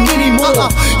same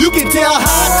anymore. You can tell how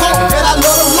I talk that I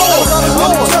love the Lord.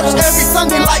 I'm in church every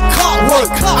Sunday like clockwork.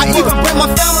 I even bring my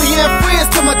family and friends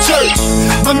to my church.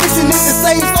 My mission is to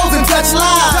save souls and touch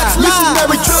lives.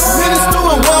 Missionary trip,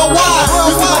 ministering worldwide.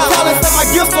 Using my talents and my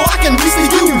gifts so I can reach to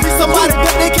you. Somebody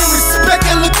that they can respect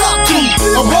and look up to.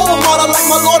 A role model like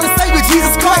my Lord and Savior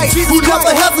Jesus Christ, who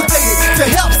never hesitated to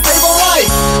help save a life.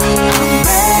 I'm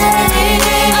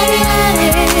ready.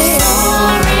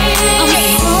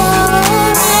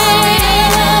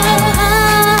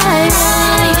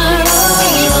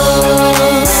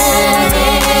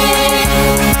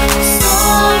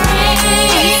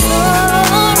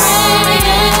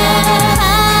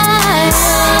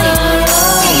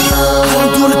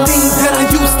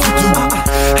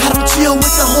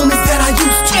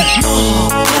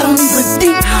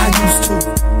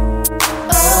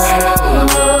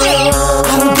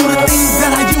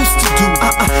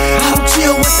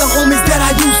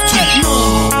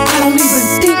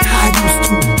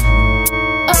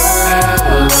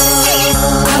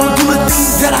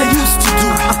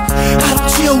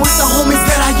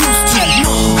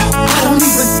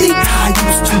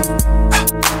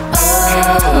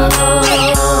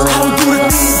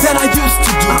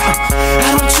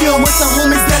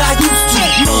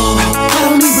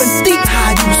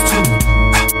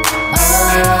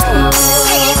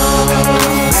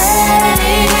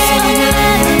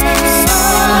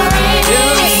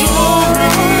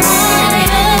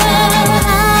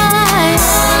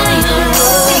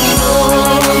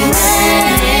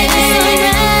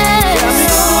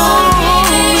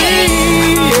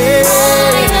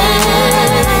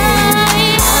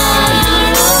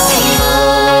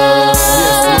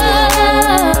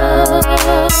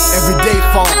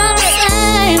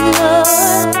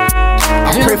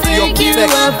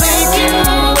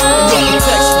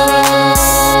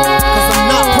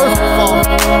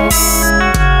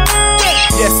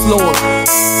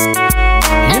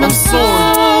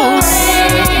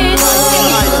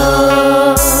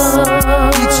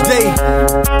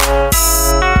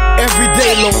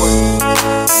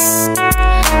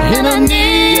 And I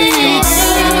need you,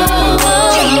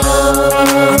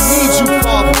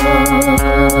 Father.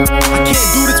 I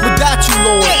can't do this without you,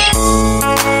 Lord.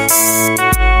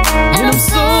 And I'm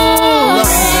so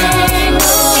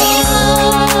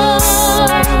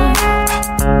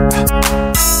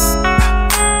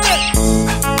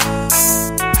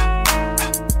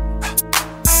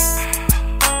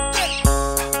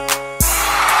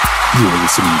You're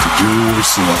listening to Jerry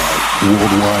Royce Live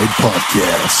Worldwide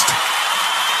Podcast.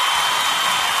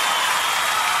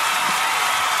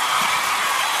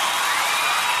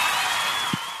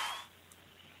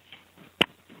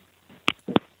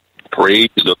 Praise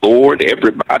the Lord,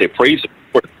 everybody. Praise the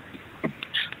Lord.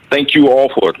 Thank you all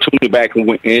for tuning back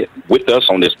with us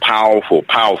on this powerful,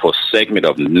 powerful segment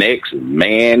of Next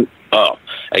Man Up.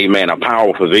 Amen. A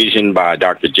powerful vision by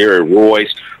Dr. Jerry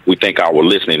Royce. We thank our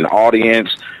listening audience.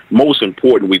 Most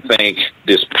important, we thank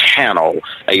this panel,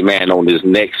 amen, on this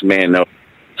Next Man Up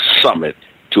Summit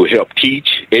to help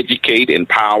teach, educate,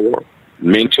 empower,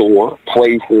 mentor,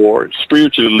 pray for,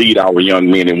 spiritually lead our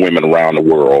young men and women around the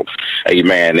world.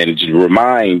 Amen. And to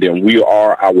remind them we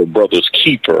are our brother's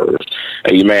keepers.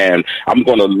 Amen. I'm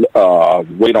going to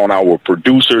wait on our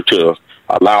producer to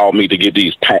allow me to get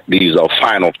these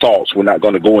final thoughts. We're not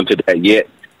going to go into that yet.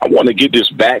 I want to get this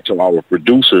back to our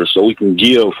producer so we can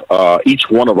give each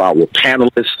one of our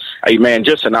panelists, amen,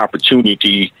 just an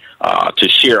opportunity to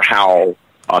share how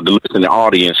the listening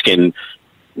audience can,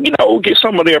 get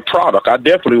some of their product. I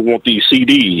definitely want these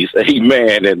CDs,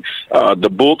 amen, and the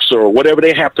books or whatever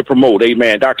they have to promote,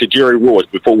 amen. Dr. Jerry Royce,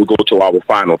 before we go to our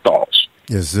final thoughts.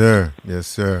 Yes, sir. Yes,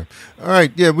 sir. All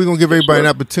right. Yeah, we're going to give everybody an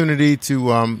opportunity to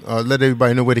let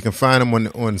everybody know where they can find them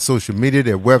on social media,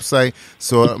 their website.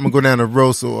 So I'm going to go down the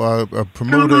road. So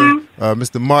promoter,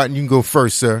 Mr. Martin, you can go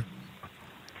first, sir.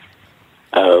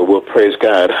 Well, praise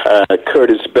God.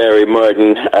 Curtis Barry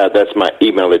Martin, that's my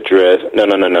email address. No.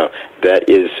 That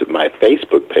is my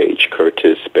Facebook page,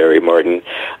 Curtis Barry Martin.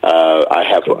 I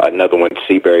have another one,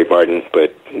 C. Barry Martin,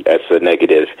 but that's a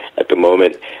negative at the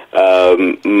moment.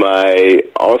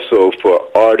 Also for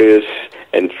artists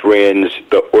and friends,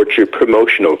 the Orchard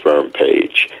Promotional Firm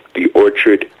page, the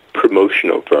Orchard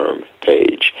Promotional Firm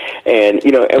page. And,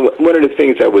 and one of the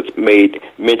things I was made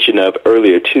mention of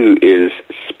earlier, too, is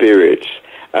spirits.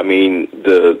 I mean,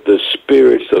 the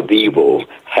spirits of evil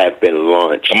have been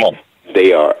launched. Come on.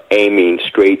 They are aiming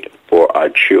straight for our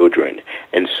children.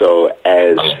 And so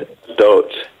as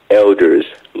adults, elders,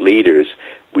 leaders,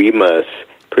 we must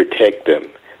protect them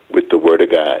with the Word of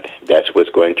God. That's what's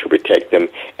going to protect them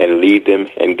and lead them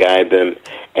and guide them.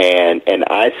 And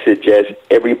I suggest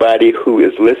everybody who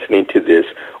is listening to this,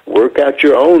 work out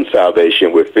your own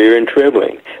salvation with fear and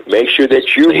trembling. Make sure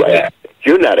that you're right.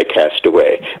 You're not a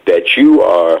castaway, that you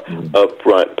are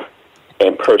upfront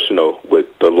and personal with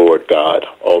the Lord God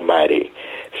Almighty.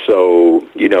 So,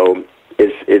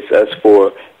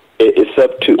 it's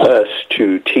up to us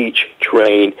to teach,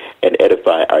 train, and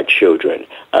edify our children.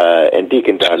 And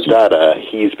Deacon Don Dada,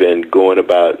 he's been going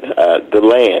about the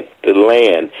land,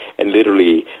 and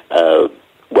literally, I'll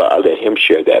let him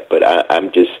share that, but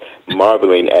I'm just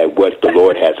marveling at what the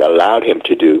Lord has allowed him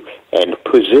to do and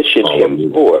positioned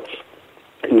him for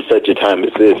in such a time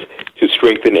as this, to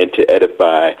strengthen and to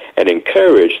edify and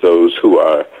encourage those who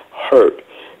are hurt.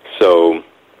 So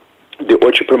the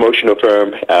Orchard Promotional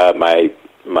Firm, my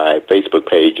Facebook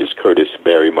page is Curtis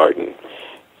Barry Martin.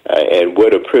 And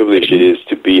what a privilege it is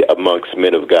to be amongst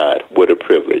men of God. What a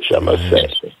privilege, I must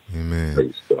say.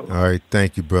 Amen. All right.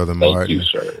 Thank you, Brother Martin. Thank you,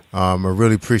 sir. I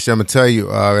really appreciate it. I'm going to tell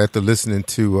you, after listening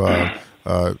to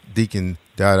Deacon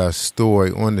Dada's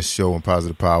story on the show on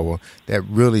Positive Power, that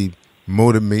really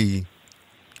motivated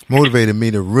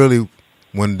me to really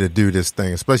wanted to do this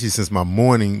thing, especially since my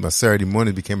Saturday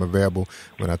morning became available.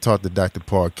 When I talked to Dr.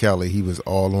 Paul Kelly, he was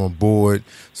all on board.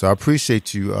 So I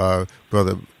appreciate you,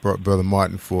 Brother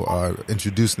Martin, for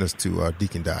introducing us to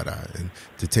Deacon Dada and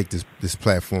to take this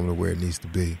platform to where it needs to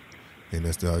be. And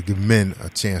that's to give men a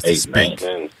chance to speak.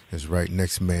 That's right.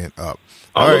 Next man up.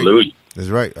 Hallelujah. Right. That's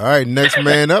right. All right. Next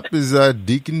man up is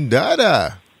Deacon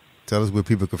Dada. Tell us where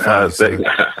people can find you.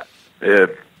 Yeah.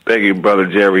 Thank you, Brother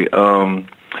Jerry.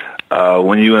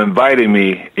 When you invited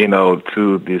me,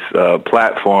 to this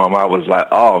platform, I was like,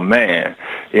 oh, man,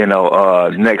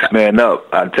 next man up.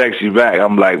 I text you back.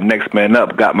 I'm like, next man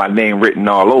up, got my name written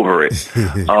all over it.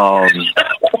 Because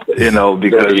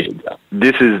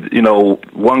this is,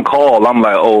 one call. I'm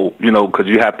like, because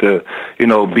you have to,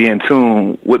 be in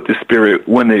tune with the Spirit.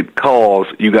 When it calls,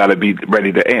 you got to be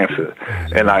ready to answer.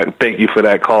 And I thank you for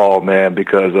that call, man,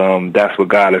 because that's what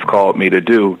God has called me to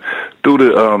do through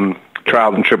the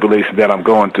trials and tribulations that I'm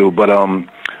going through. But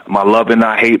my Love and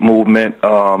Not Hate movement,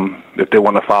 if they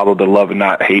want to follow the Love and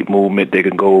Not Hate movement, they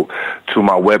can go to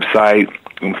my website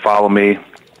and follow me.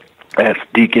 That's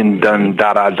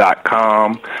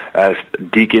deacondundada.com. As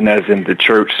deacon as in the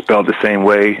church, spelled the same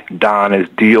way. Don is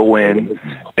D-O-N,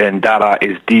 and Dada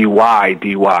is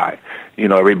D-Y-D-Y. You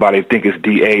know, everybody think it's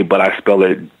D-A, but I spell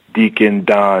it Deacon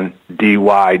Don,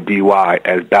 D-Y-D-Y,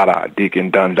 as Dada,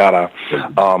 Deacon Dun Dada.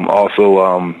 Also,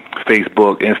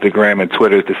 Facebook, Instagram, and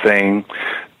Twitter is the same.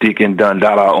 Deacon Dun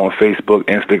Dada on Facebook,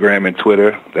 Instagram, and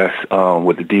Twitter. That's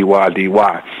with the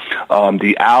D-Y-D-Y.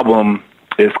 The album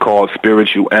is called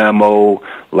Spiritual Ammo,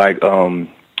 like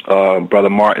Brother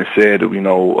Martin said. You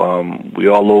know, we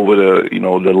all over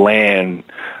the land,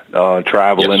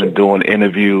 traveling and doing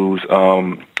interviews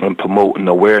and promoting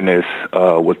awareness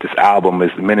with this album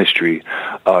is the ministry,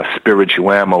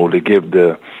 Spiritual Ammo, to give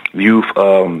the youth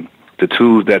the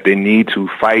tools that they need to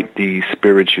fight these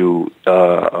spiritual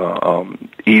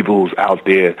evils out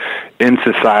there in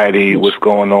society, what's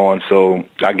going on. So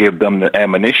I give them the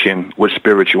ammunition with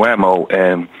Spiritual Ammo,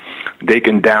 and they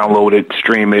can download it,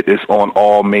 stream it. It's on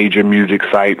all major music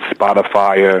sites,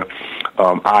 Spotify,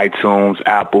 iTunes,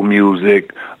 Apple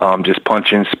Music. Just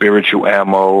punch in Spiritual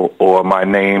Ammo or my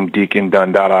name, Deacon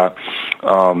Dundada.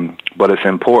 But it's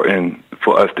important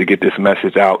for us to get this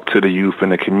message out to the youth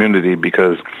and the community,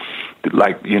 because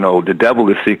like, you know, the devil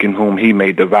is seeking whom he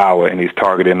may devour, and he's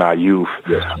targeting our youth.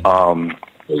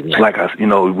 Like us, you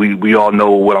know, we all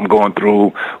know what I'm going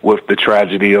through with the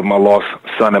tragedy of my lost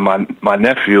son and my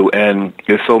nephew, and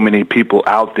there's so many people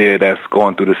out there that's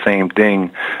going through the same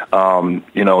thing,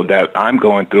 you know, that I'm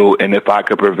going through. And if I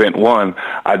could prevent one,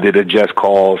 I did a just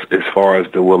cause as far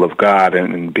as the will of God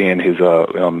and being his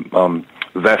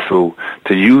vessel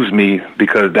to use me,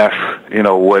 because that's, you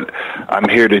know, what I'm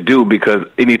here to do. Because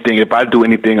if I do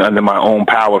anything under my own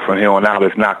power from here on out,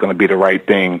 it's not going to be the right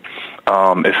thing.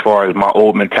 As far as my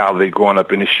old mentality, growing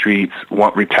up in the streets,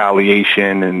 want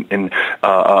retaliation and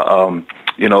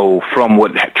you know, from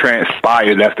what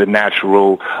transpired, that's the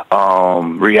natural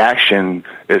reaction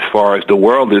as far as the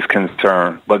world is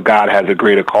concerned. But God has a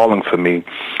greater calling for me,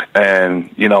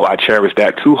 and, you know, I cherish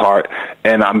that to heart.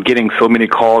 And I'm getting so many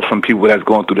calls from people that's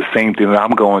going through the same thing that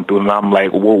I'm going through, and I'm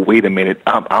like, whoa, wait a minute,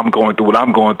 I'm going through what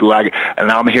I'm going through,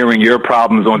 and I'm hearing your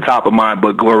problems on top of mine.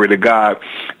 But glory to God,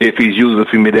 if he's using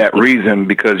for me that reason,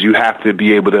 because you have to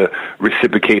be able to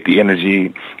reciprocate the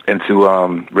energy and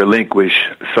to relinquish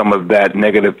some of that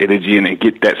negative energy and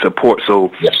get that support.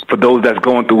 So for those that's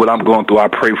going through what I'm going through, I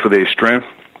pray for their strength.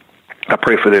 I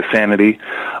pray for their sanity.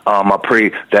 I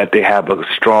pray that they have a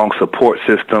strong support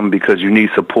system, because you need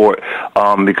support,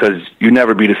 because you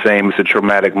never be the same. It's a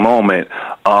traumatic moment.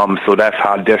 So that's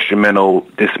how detrimental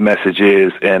this message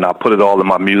is. And I put it all in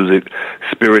my music,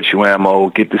 Spiritual Ammo.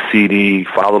 Get the CD,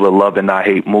 follow the Love and Not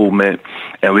Hate movement.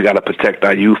 And we got to protect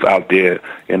our youth out there,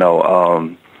 you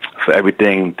know, for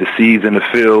everything. The seeds in the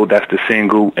field, that's the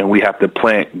single, and we have to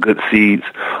plant good seeds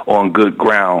on good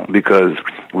ground, because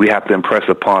we have to impress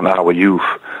upon our youth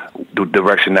the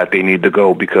direction that they need to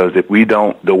go, because if we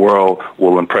don't, the world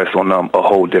will impress on them a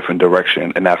whole different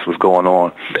direction, and that's what's going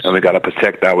on. And we got to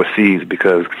protect our seeds,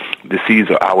 because the seeds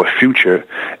are our future,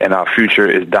 and our future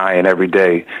is dying every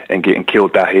day and getting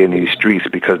killed out here in these streets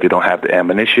because they don't have the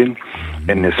ammunition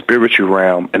in the spiritual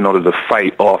realm in order to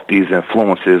fight off these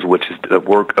influences, which is the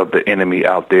work of the enemy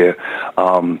out there.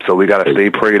 So we got to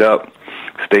stay prayed up,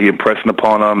 stay impressing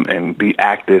upon them, and be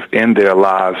active in their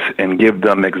lives and give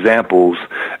them examples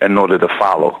in order to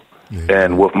follow.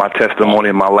 And with my testimony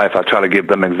in my life, I try to give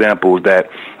them examples that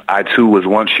I too was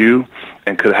once you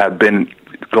and could have been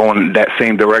going that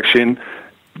same direction.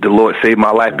 The Lord saved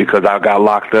my life because I got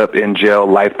locked up in jail,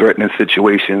 life-threatening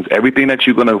situations. Everything that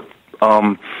you're going to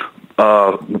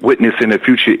witness in the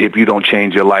future, if you don't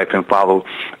change your life and follow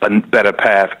a better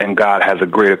path, and God has a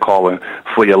greater calling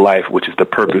for your life, which is the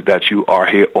purpose that you are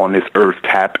here on this earth.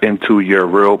 Tap into your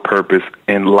real purpose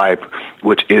in life,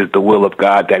 which is the will of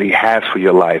God that he has for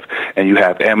your life. And you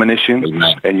have ammunition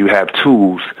and you have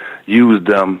tools. Use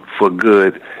them for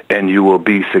good, and you will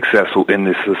be successful in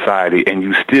this society. And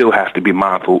you still have to be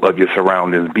mindful of your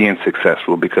surroundings being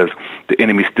successful, because the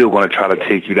enemy's still going to try to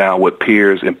take you down with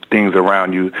peers and things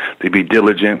around you, to be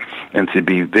diligent and to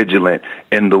be vigilant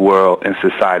in the world and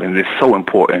society. And it's so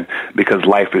important, because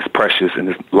life is precious, and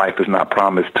this life is not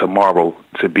promised tomorrow,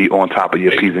 to be on top of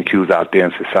your P's and Q's out there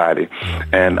in society.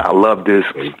 And I love this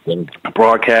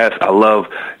broadcast. I love,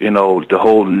 you know, the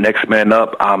whole Next Man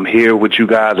Up. I'm here with you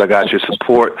guys. I got your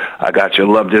support. I got your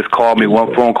love. Just call me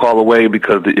one phone call away,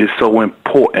 because it is so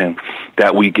important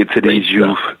that we get to these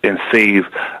youth and save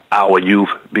our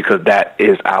youth, because that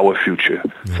is our future.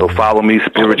 So follow me,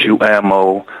 Spiritual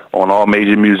Ammo, on all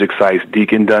major music sites.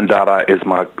 Deacon Dunn is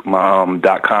my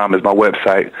 .com is my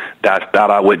website. That's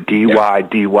Dada with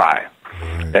DYDY.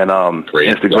 And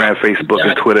Instagram, Facebook,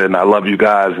 and Twitter. And I love you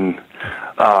guys. And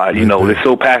you know, it's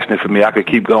so passionate for me. I could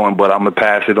keep going, but I'm gonna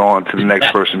pass it on to the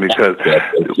next person, because as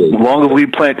long as we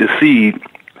plant the seed,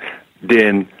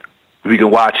 then we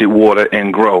can watch it water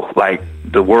and grow. Like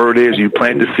the word is, you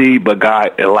plant the seed, but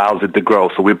God allows it to grow.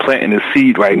 So we're planting the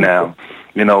seed right now,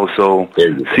 you know. So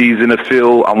seeds in the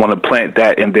field, I want to plant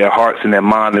that in their hearts and their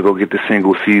mind to go get the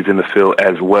single seeds in the field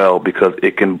as well, because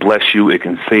it can bless you, it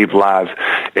can save lives,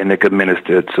 and it can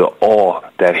minister to all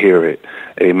that hear it.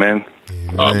 Amen.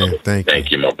 Amen. Thank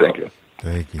you, my brother.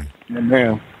 Thank you.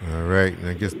 Amen. All right. And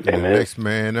I guess the next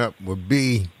man up would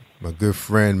be my good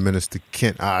friend, Minister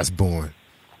Kent Osbourne.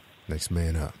 Next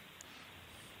man up.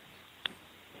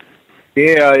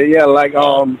 Yeah, like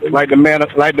the man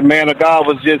of God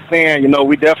was just saying, you know,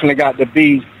 we definitely got to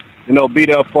be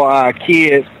there for our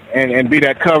kids and be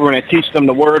that covering and teach them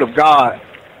the word of God,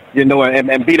 you know,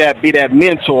 and be that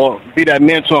mentor,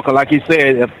 because like he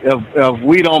said, if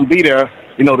we don't be there,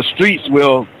 you know, the streets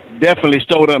will definitely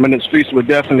show them, and the streets will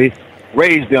definitely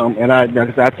raise them. And I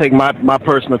take my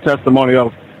personal testimony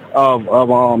of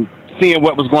seeing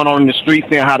what was going on in the streets,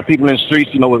 seeing how the people in the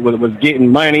streets, you know, was getting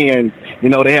money, and, you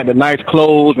know, they had the nice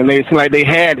clothes, and they seemed like they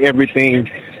had everything.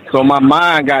 So my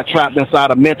mind got trapped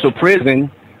inside a mental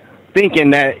prison,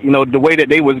 thinking that, you know, the way that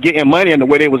they was getting money and the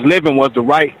way they was living was the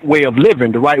right way of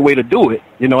living, the right way to do it,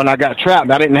 you know. And I got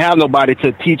trapped. I didn't have nobody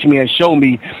to teach me and show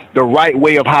me the right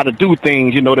way of how to do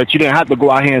things, you know, that you didn't have to go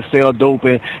out here and sell dope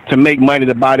and to make money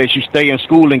to buy this. You stay in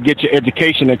school and get your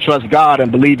education and trust God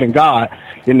and believe in God,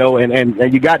 you know,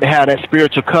 and you got to have that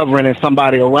spiritual covering and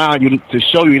somebody around you to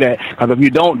show you that, because if you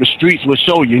don't, the streets will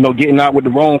show you, you know, getting out with the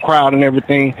wrong crowd and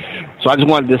everything. So I just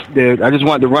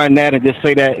wanted to run that and just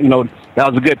say that, you know, that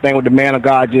was a good thing what the man of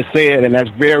God just said, and that's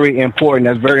very important.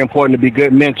 That's very important to be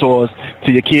good mentors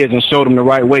to your kids and show them the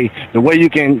right way. The way you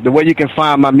can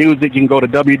find my music, you can go to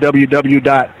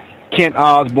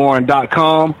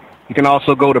www.kentosborne.com. You can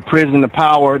also go to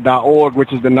prisontopower.org,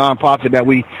 which is the nonprofit that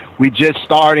we just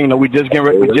starting. You know, we just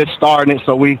starting it,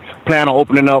 so we plan on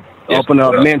opening up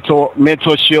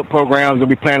mentorship programs that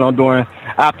we plan on doing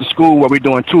after school, where we're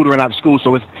doing tutoring after school.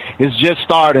 So it's just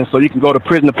starting. So you can go to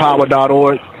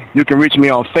prisontopower.org. You can reach me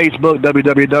on Facebook,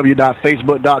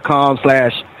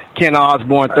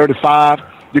 www.facebook.com/KentOsborne35.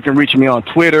 You can reach me on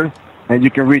Twitter, and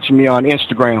you can reach me on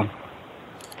Instagram.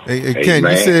 Hey Ken,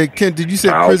 did you say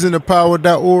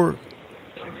prisontopower.org?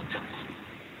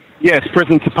 Yes,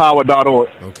 prisontopower.org.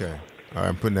 Okay. All right,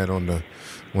 I'm putting that on the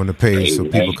page so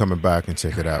people coming by can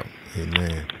check it out.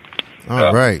 Amen.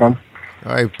 All right.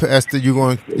 All right, Pastor, you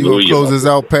going to close us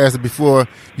out, Pastor? Before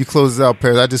you close us out,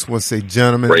 Pastor, I just want to say,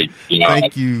 gentlemen,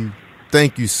 thank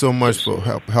you so much for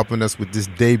helping us with this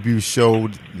debut show.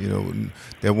 You know,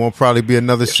 there won't probably be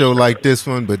another show like this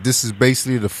one, but this is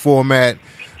basically the format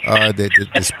that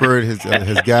the Spirit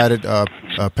has guided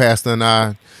Pastor and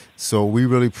I. So we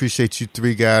really appreciate you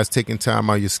three guys taking time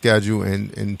out of your schedule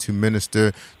and to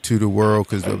minister to the world.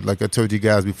 Because like I told you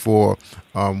guys before,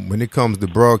 when it comes to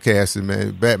broadcasting,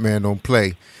 man, Batman don't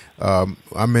play.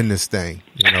 I'm in this thing,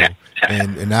 you know,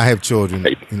 and I have children,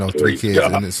 you know, 3 kids,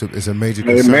 and it's a major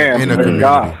concern in the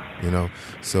community, you know.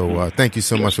 So thank you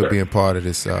so much for being part of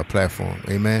this platform.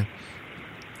 Amen.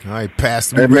 All right,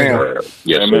 Pastor. Amen.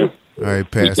 Yes, sir. All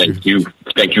right, Pastor.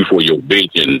 Thank you for your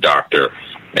vision, Doctor.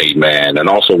 Amen. And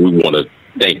also we want to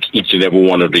thank each and every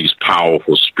one of these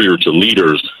powerful spiritual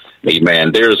leaders.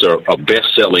 Amen. There's a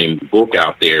best-selling book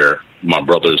out there, my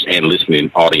brothers and listening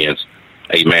audience,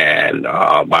 amen,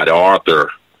 by the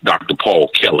author, Dr. Paul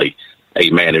Kelly.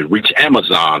 Amen. It reached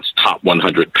Amazon's top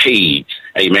 100 page.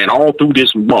 Amen. All through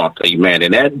this month. Amen.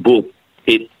 And that book,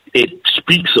 it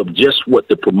speaks of just what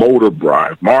the promoter,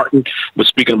 Brian Martin, was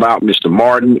speaking about, Mr.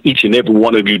 Martin, each and every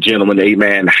one of you gentlemen,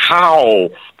 amen, how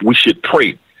we should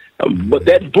pray. But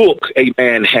that book,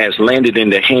 amen, has landed in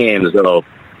the hands of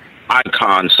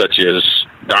icons such as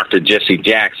Dr. Jesse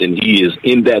Jackson. He is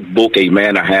in that book,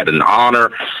 amen. I had an honor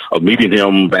of meeting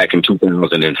him back in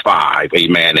 2005,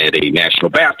 amen, at a National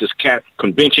Baptist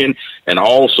Convention, and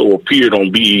also appeared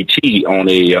on BET on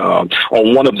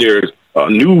one of their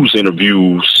news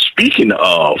interviews, speaking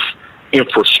of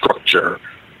infrastructure,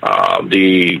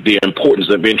 the importance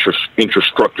of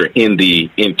infrastructure in the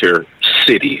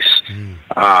intercities.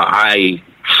 I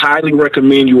highly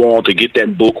recommend you all to get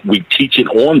that book. We teach it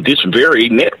on this very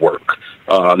network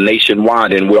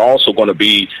nationwide, and we're also going to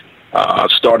be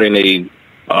starting a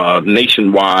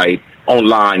nationwide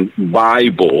online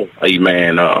Bible,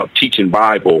 amen, teaching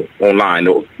Bible online,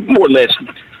 or more or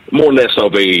less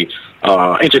of a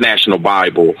international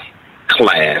Bible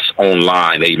class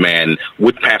online, amen,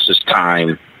 with Pastor's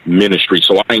Time Ministry.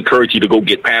 So I encourage you to go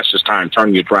get Pastor's Time,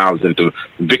 Turn Your Trials into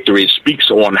Victory. It speaks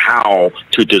on how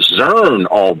to discern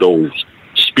all those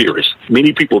spirits.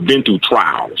 Many people have been through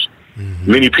trials.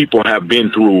 Many people have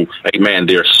been through, amen,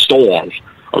 their storms.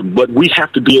 But we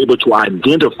have to be able to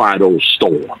identify those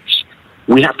storms.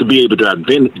 We have to be able to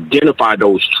identify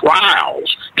those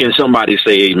trials. Can somebody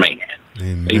say amen?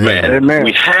 Amen. Amen.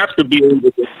 We have to be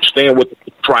able to understand what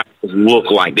the trials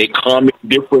look like. They come in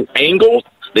different angles.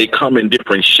 They come in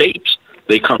different shapes.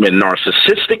 They come in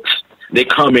narcissistics. They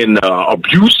come in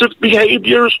abusive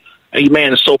behaviors.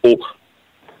 Amen. So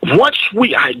once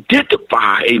we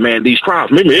identify, amen, these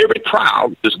trials, remember every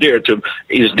trial is there to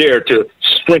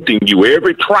strengthen you.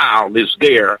 Every trial is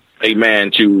there,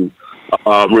 amen, to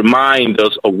remind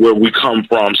us of where we come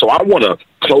from. So I want to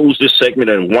close this segment,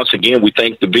 and once again, we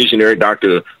thank the visionary,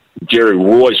 Dr. Jerry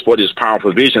Royce, for this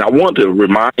powerful vision. I want to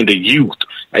remind the youth,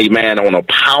 amen, on a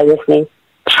powerful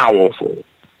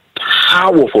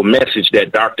message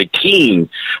that Dr. King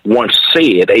once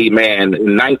said, amen,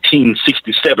 in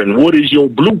 1967. What is your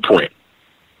blueprint?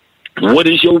 What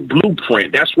is your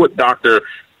blueprint? That's what Dr.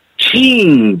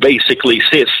 King basically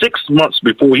said 6 months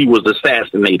before he was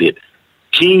assassinated.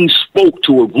 King spoke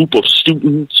to a group of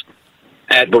students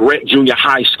at Barrett Junior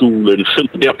High School in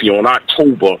Philadelphia on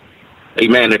October,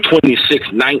 amen, the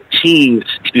 26th,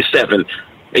 1967.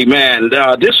 Amen.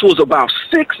 This was about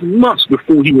 6 months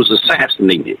before he was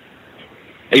assassinated.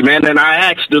 Amen. And I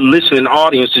asked the listening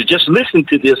audience to just listen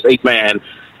to this. Amen.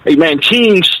 Amen.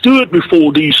 King stood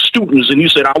before these students and he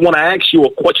said, I want to ask you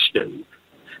a question.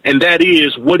 And that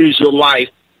is, what is your life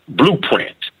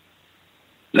blueprint?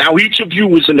 Now, each of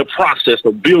you is in the process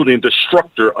of building the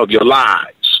structure of your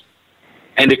lives.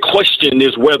 And the question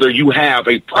is whether you have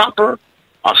a proper,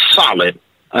 a solid,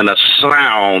 and a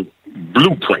sound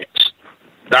blueprint.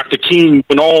 Dr. King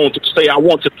went on to say, I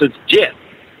want to suggest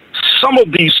some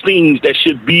of these things that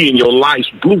should be in your life's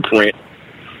blueprint.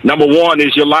 Number one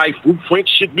is your life blueprint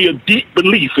should be a deep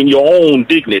belief in your own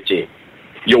dignity,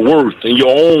 your worth, and your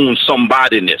own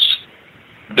somebodyness.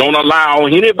 Don't allow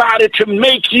anybody to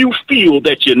make you feel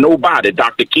that you're nobody,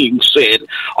 Dr. King said.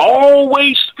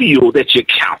 Always feel that you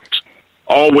count.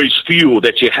 Always feel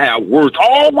that you have worth.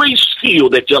 Always feel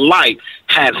that your life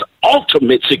has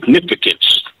ultimate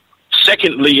significance.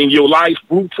 Secondly, in your life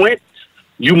blueprint,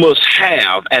 you must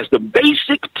have as the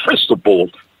basic principle,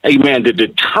 amen, the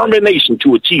determination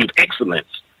to achieve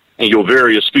excellence in your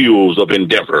various fields of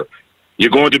endeavor. You're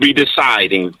going to be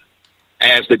deciding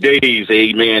as the days,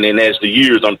 amen, and as the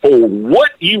years unfold,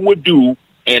 what you would do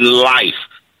in life,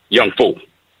 young folk,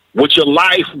 what your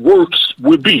life works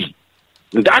would be.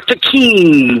 And Dr.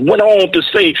 King went on to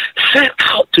say, set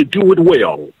out to do it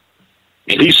well.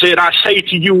 And he said, I say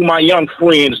to you, my young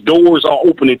friends, doors are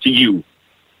opening to you.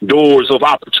 Doors of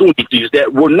opportunities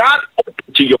that were not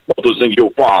open to your mothers and your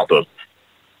fathers.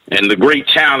 And the great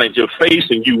challenge of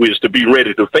facing you is to be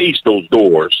ready to face those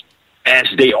doors as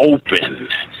they open.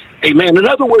 Amen. In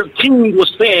other words, King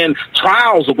was saying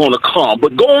trials are going to come,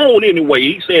 but go on anyway.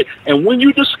 He said, and when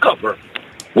you discover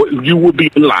what you will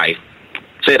be in life,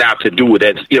 set out to do it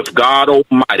as if God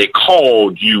Almighty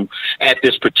called you at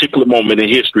this particular moment in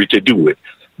history to do it.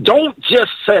 Don't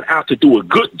just set out to do a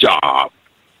good job.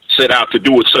 Set out to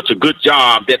do it such a good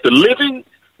job that the living,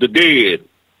 the dead,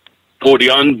 or the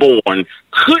unborn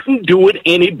couldn't do it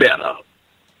any better.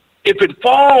 If it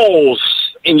falls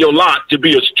in your lot to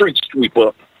be a street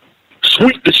sweeper,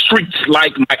 sweep the streets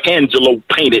like Michelangelo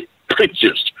painted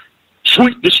pictures.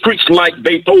 Sweep the streets like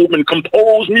Beethoven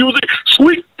composed music.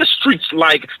 Sweep the streets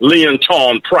like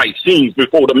Leontyne Price sings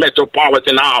before the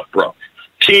Metropolitan Opera.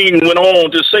 King went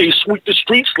on to say, sweep the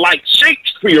streets like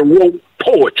Shakespeare wrote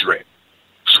poetry.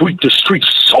 Sweep the streets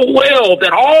so well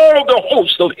that all the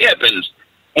hosts of heavens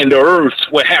and the earth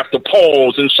will have to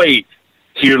pause and say,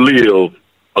 here live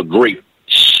a great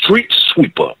street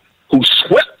sweeper who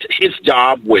swept his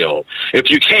job well. If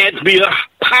you can't be a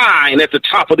pine at the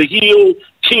top of the hill,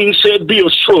 King said, be a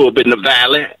shrub in the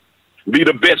valley. Be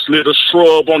the best little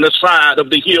shrub on the side of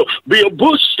the hill. Be a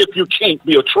bush if you can't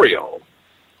be a trail.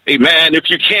 Amen. If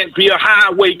you can't be a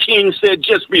highway, King said,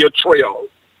 just be a trail.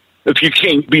 If you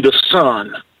can't be the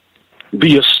sun,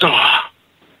 be a star.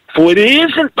 For it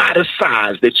isn't by the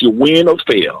size that you win or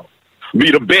fail.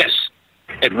 Be the best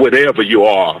at whatever you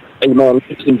are. Amen.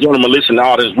 Ladies and gentlemen, listen,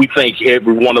 audience, we thank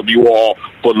every one of you all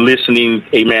for listening,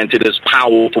 amen, to this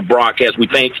powerful broadcast. We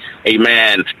thank,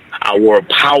 amen, our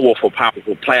powerful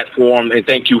platform. And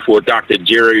thank you for Dr.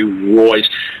 Jerry Royce.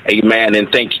 Amen.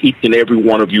 And thank each and every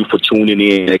one of you for tuning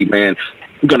in. Amen.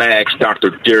 I'm going to ask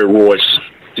Dr. Jerry Royce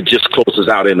to just close us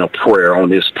out in a prayer on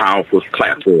this powerful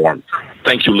platform.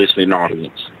 Thank you, listening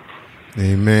audience.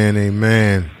 Amen,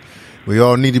 amen. We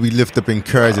all need to be lifted up and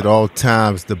encouraged at all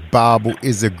times. The Bible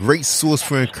is a great source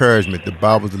for encouragement. The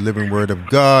Bible is the living word of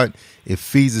God. It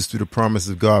feeds us through the promise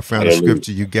of God found in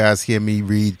Scripture. You guys hear me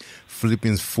read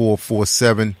Philippians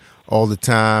 4:4-7 all the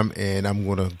time, and I'm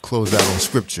going to close out on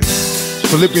Scripture.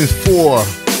 Philippians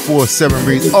 4:4-7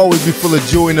 reads, always be full of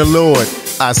joy in the Lord.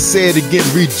 I say it again,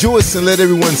 rejoice and let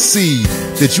everyone see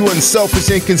that you are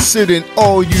unselfish and considerate in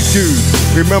all you do.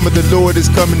 Remember the Lord is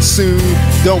coming soon.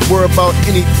 Don't worry about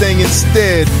anything.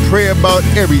 Instead, pray about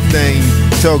everything.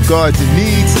 Tell God your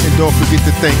needs and don't forget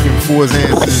to thank Him for His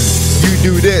answers. You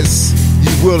do this, you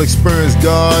will experience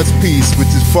God's peace, which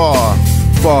is far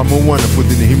more wonderful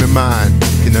than the human mind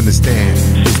can understand.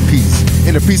 His peace.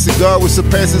 And the peace of God which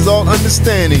surpasses all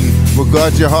understanding will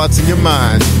guard your hearts and your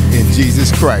minds in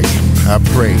Jesus Christ. I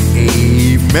pray.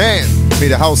 Amen. May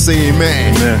the house say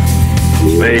amen.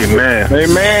 Amen.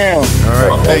 Amen. All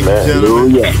right. Thank you,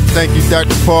 gentlemen. Thank you,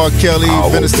 Dr. Paul Kelly,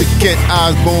 Minister Kent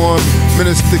Osbourne,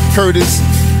 Minister Curtis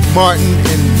Martin,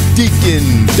 and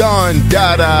Deacon Don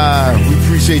Dada. We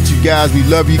appreciate you guys. We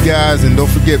love you guys. And don't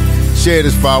forget, share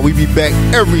this file. We be back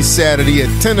every Saturday at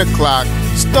 10 o'clock,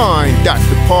 starring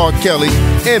Dr. Paul Kelly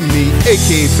and me,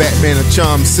 a.k.a. Batman of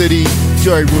Charm City.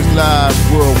 Jerry was live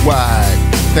worldwide.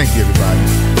 Thank you, everybody.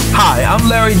 Hi, I'm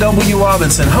Larry W.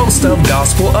 Robinson, host of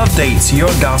Gospel Updates,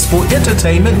 your gospel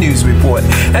entertainment news report.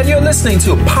 And you're listening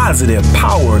to Positive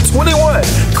Power 21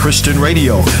 Christian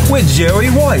Radio with Jerry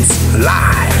Royce,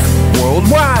 live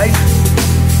worldwide.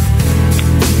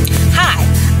 Hi,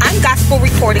 I'm gospel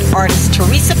recording artist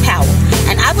Teresa Powell,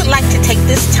 and I would like to take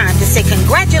this time to say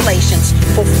congratulations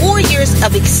for 4 years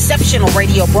of exceptional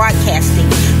radio broadcasting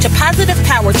to Positive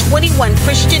Power 21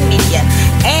 Christian Media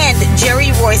and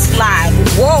Jerry Royce Live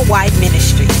Worldwide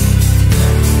Ministries.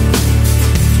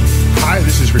 Hi,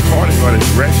 this is recording artist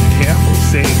Reggie Campbell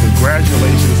saying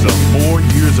congratulations on 4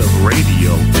 years of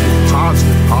radio to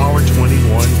Positive Power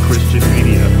 21 Christian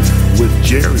Media with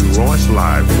Jerry Royce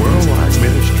Live Worldwide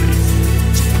Ministries.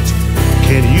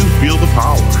 Can you feel the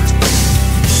power?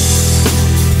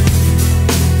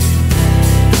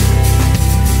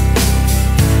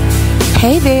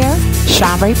 Hey there,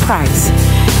 Sean Ray Price.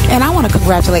 And I want to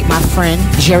congratulate my friend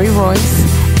Jerry Royce,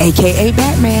 a.k.a.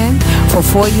 Batman, for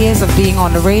 4 years of being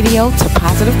on the radio to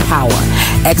Positive Power,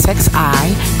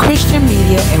 XXI, Christian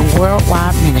Media, and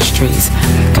Worldwide Ministries.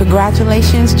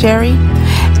 Congratulations, Jerry.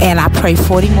 And I pray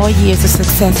 40 more years of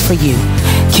success for you.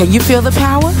 Can you feel the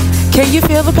power? Can you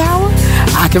feel the power?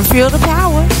 I can feel the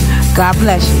power. God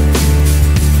bless you.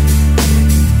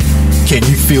 Can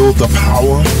you feel the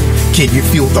power? Can you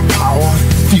feel the power?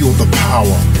 Feel the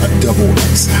power of Double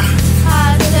XI.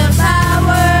 Positive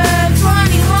Power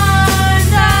 21.org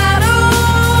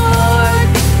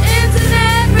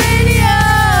Internet Radio.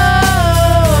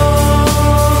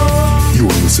 You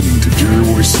are listening to Jerry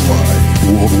Royce Live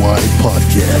Worldwide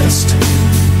Podcast.